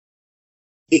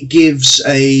gives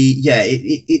it's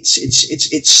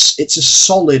a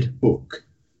solid book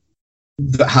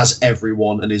that has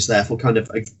everyone and is therefore kind of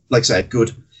like I say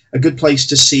a good place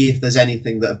to see if there's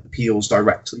anything that appeals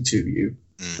directly to you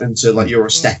and to like your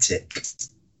aesthetic.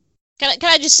 Can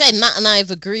I just say, Matt and I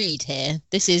have agreed here.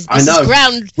 This is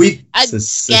ground.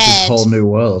 This is a whole new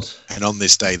world. And on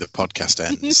this day, the podcast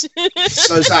ends.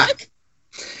 So Zach,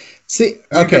 See,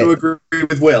 You're okay. going to agree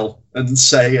with Will and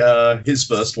say his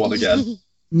first one again.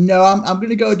 No, I'm going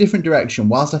to go a different direction.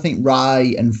 Whilst I think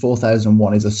Rye and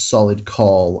 4001 is a solid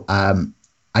call,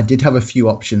 I did have a few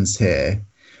options here.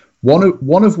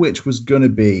 One of which was going to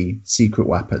be Secret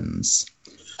Weapons.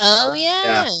 Oh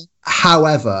yeah.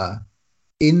 However,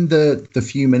 in the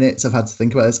few minutes I've had to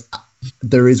think about this,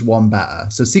 there is one better.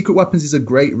 So Secret Weapons is a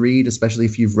great read, especially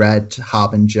if you've read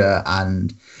Harbinger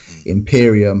and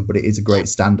Imperium, but it is a great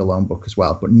standalone book as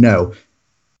well. But no,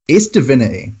 it's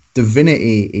Divinity.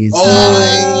 Divinity is...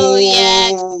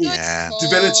 Yeah.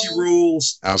 Divinity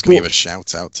rules. I was going to give a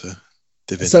shout out to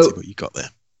Divinity, but you got there.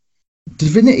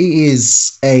 Divinity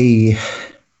is a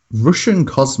Russian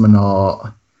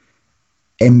cosmonaut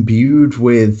imbued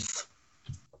with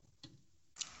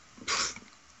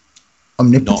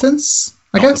omnipotence,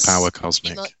 I guess. The power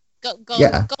cosmic.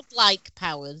 Godlike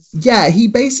powers. Yeah, he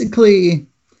basically,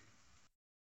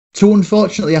 to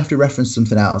unfortunately have to reference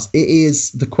something else, it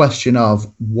is the question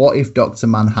of what if Dr.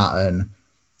 Manhattan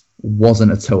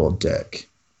wasn't a total dick?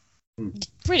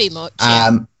 Pretty much,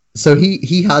 yeah. So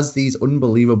he has these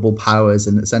unbelievable powers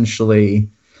and essentially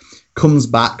comes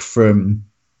back from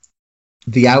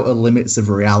the outer limits of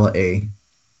reality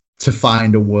to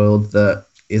find a world that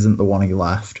isn't the one he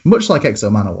left. Much like Exo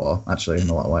Manowar, actually, in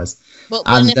a lot of ways. But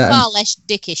in a far less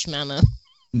dickish manner.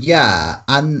 Yeah,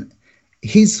 and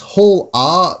his whole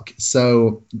arc,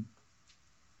 so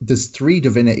there's 3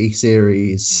 Divinity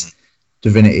series,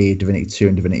 Divinity, Divinity 2,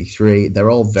 and Divinity 3. They're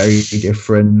all very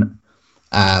different.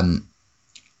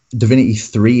 Divinity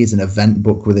 3 is an event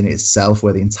book within itself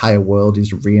where the entire world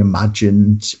is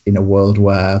reimagined in a world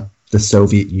where the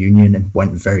Soviet Union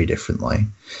went very differently.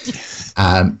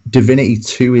 Divinity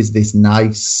 2 is this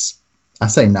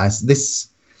this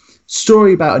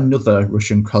story about another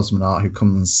Russian cosmonaut who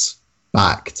comes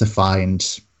back to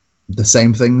find the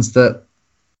same things that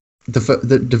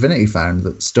the Divinity found,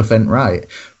 that stuff ain't right.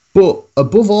 But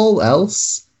above all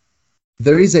else,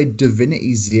 there is a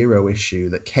Divinity Zero issue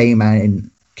that came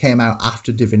out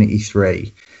after Divinity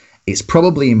 3. It's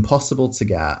probably impossible to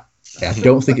get. I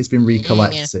don't think it's been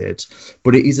recollected,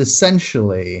 but it is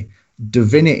essentially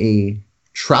Divinity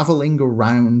traveling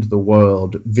around the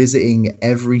world, visiting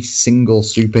every single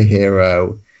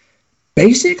superhero,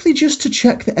 basically just to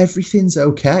check that everything's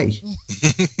okay.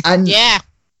 And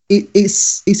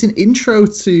it's an intro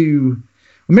to,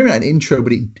 maybe not an intro,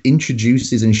 but it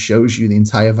introduces and shows you the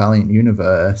entire Valiant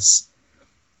universe,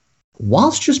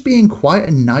 whilst just being quite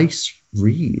a nice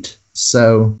read.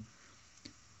 So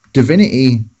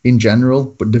Divinity in general,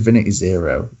 but Divinity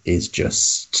Zero is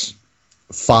just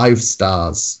 5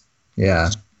 stars. Yeah.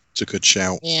 It's a good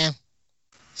shout. Yeah.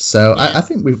 So yeah. I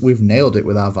think we've nailed it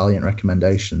with our Valiant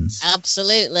recommendations.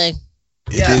 Absolutely.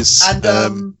 It is.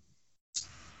 And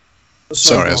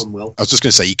sorry, I was just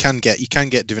going to say you can get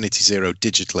Divinity Zero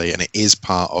digitally, and it is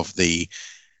part of the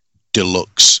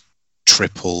deluxe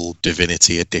triple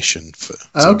Divinity edition.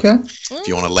 Okay. If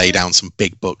you want to lay down some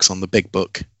big books on the big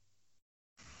book,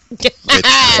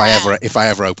 if I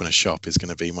ever open a shop, is going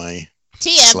to be my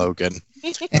slogan.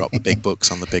 Drop the big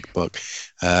books on the big book.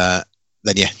 Then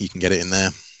yeah, you can get it in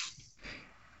there.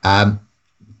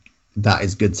 That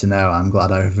is good to know. I'm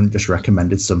glad I haven't just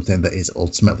recommended something that is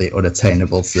ultimately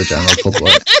unattainable to the general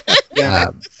public.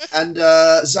 Yeah. And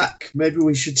Zach, maybe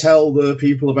we should tell the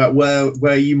people about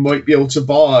where you might be able to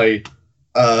buy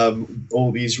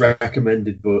all these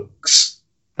recommended books.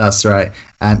 That's right.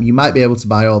 You might be able to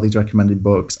buy all these recommended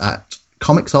books at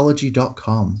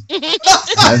comiXology.com.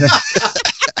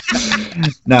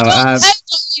 No,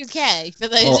 UK for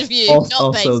those of you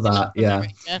not based in North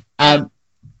America.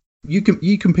 You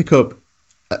can pick up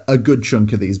a good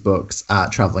chunk of these books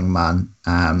at Traveling Man.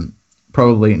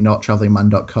 Probably not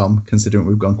travelingman.com, considering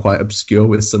we've gone quite obscure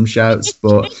with some shouts,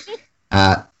 but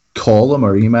call them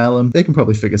or email them. They can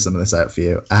probably figure some of this out for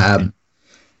you.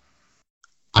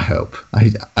 I hope.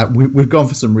 We've gone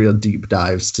for some real deep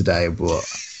dives today, but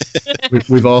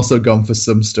we've also gone for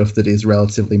some stuff that is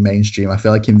relatively mainstream. I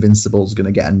feel like Invincible's going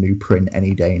to get a new print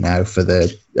any day now for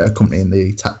the company in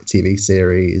the TV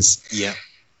series. Yeah.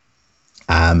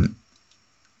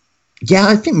 Yeah,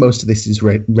 I think most of this is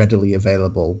readily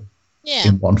available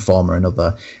in one form or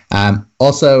another.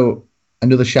 Also,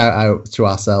 another shout out to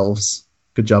ourselves.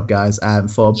 Good job, guys.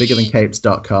 For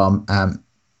biggerthancapes.com.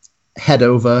 Head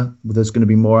over. There's going to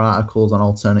be more articles on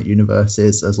alternate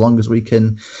universes. As long as we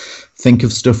can think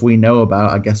of stuff we know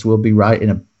about, I guess we'll be writing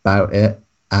about it.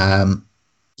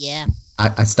 Yeah.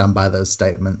 I stand by those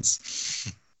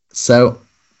statements. So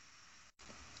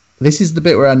this is the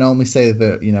bit where I normally say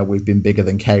that, we've been bigger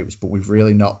than capes, but we've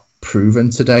really not proven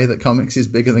today that comics is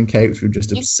bigger than capes. We're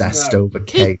just obsessed over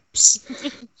capes.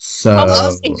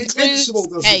 So Invincible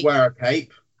doesn't wear a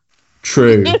cape.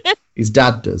 True. His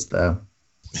dad does, though.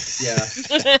 Yeah.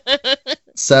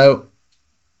 So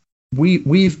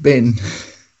we've been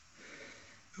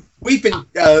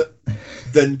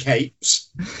than capes.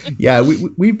 Yeah,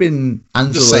 we've been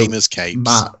Angela, the same as capes.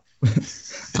 Matt.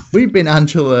 We've been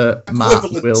Angela, Matt,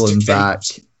 Equivalent Will, to and Zach.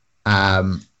 capes.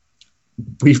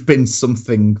 We've been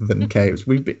something than capes.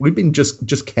 We've been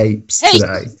just capes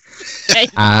today.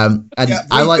 And Yeah,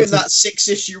 I like been that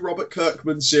 6-issue Robert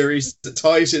Kirkman series that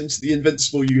ties into the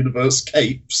Invincible universe,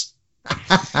 Capes.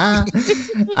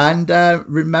 and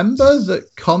remember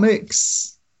that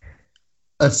comics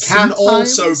can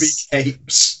also be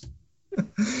capes.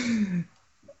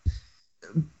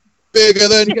 Bigger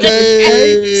than capes.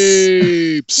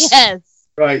 Yes.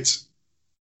 Right.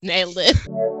 Nailed it.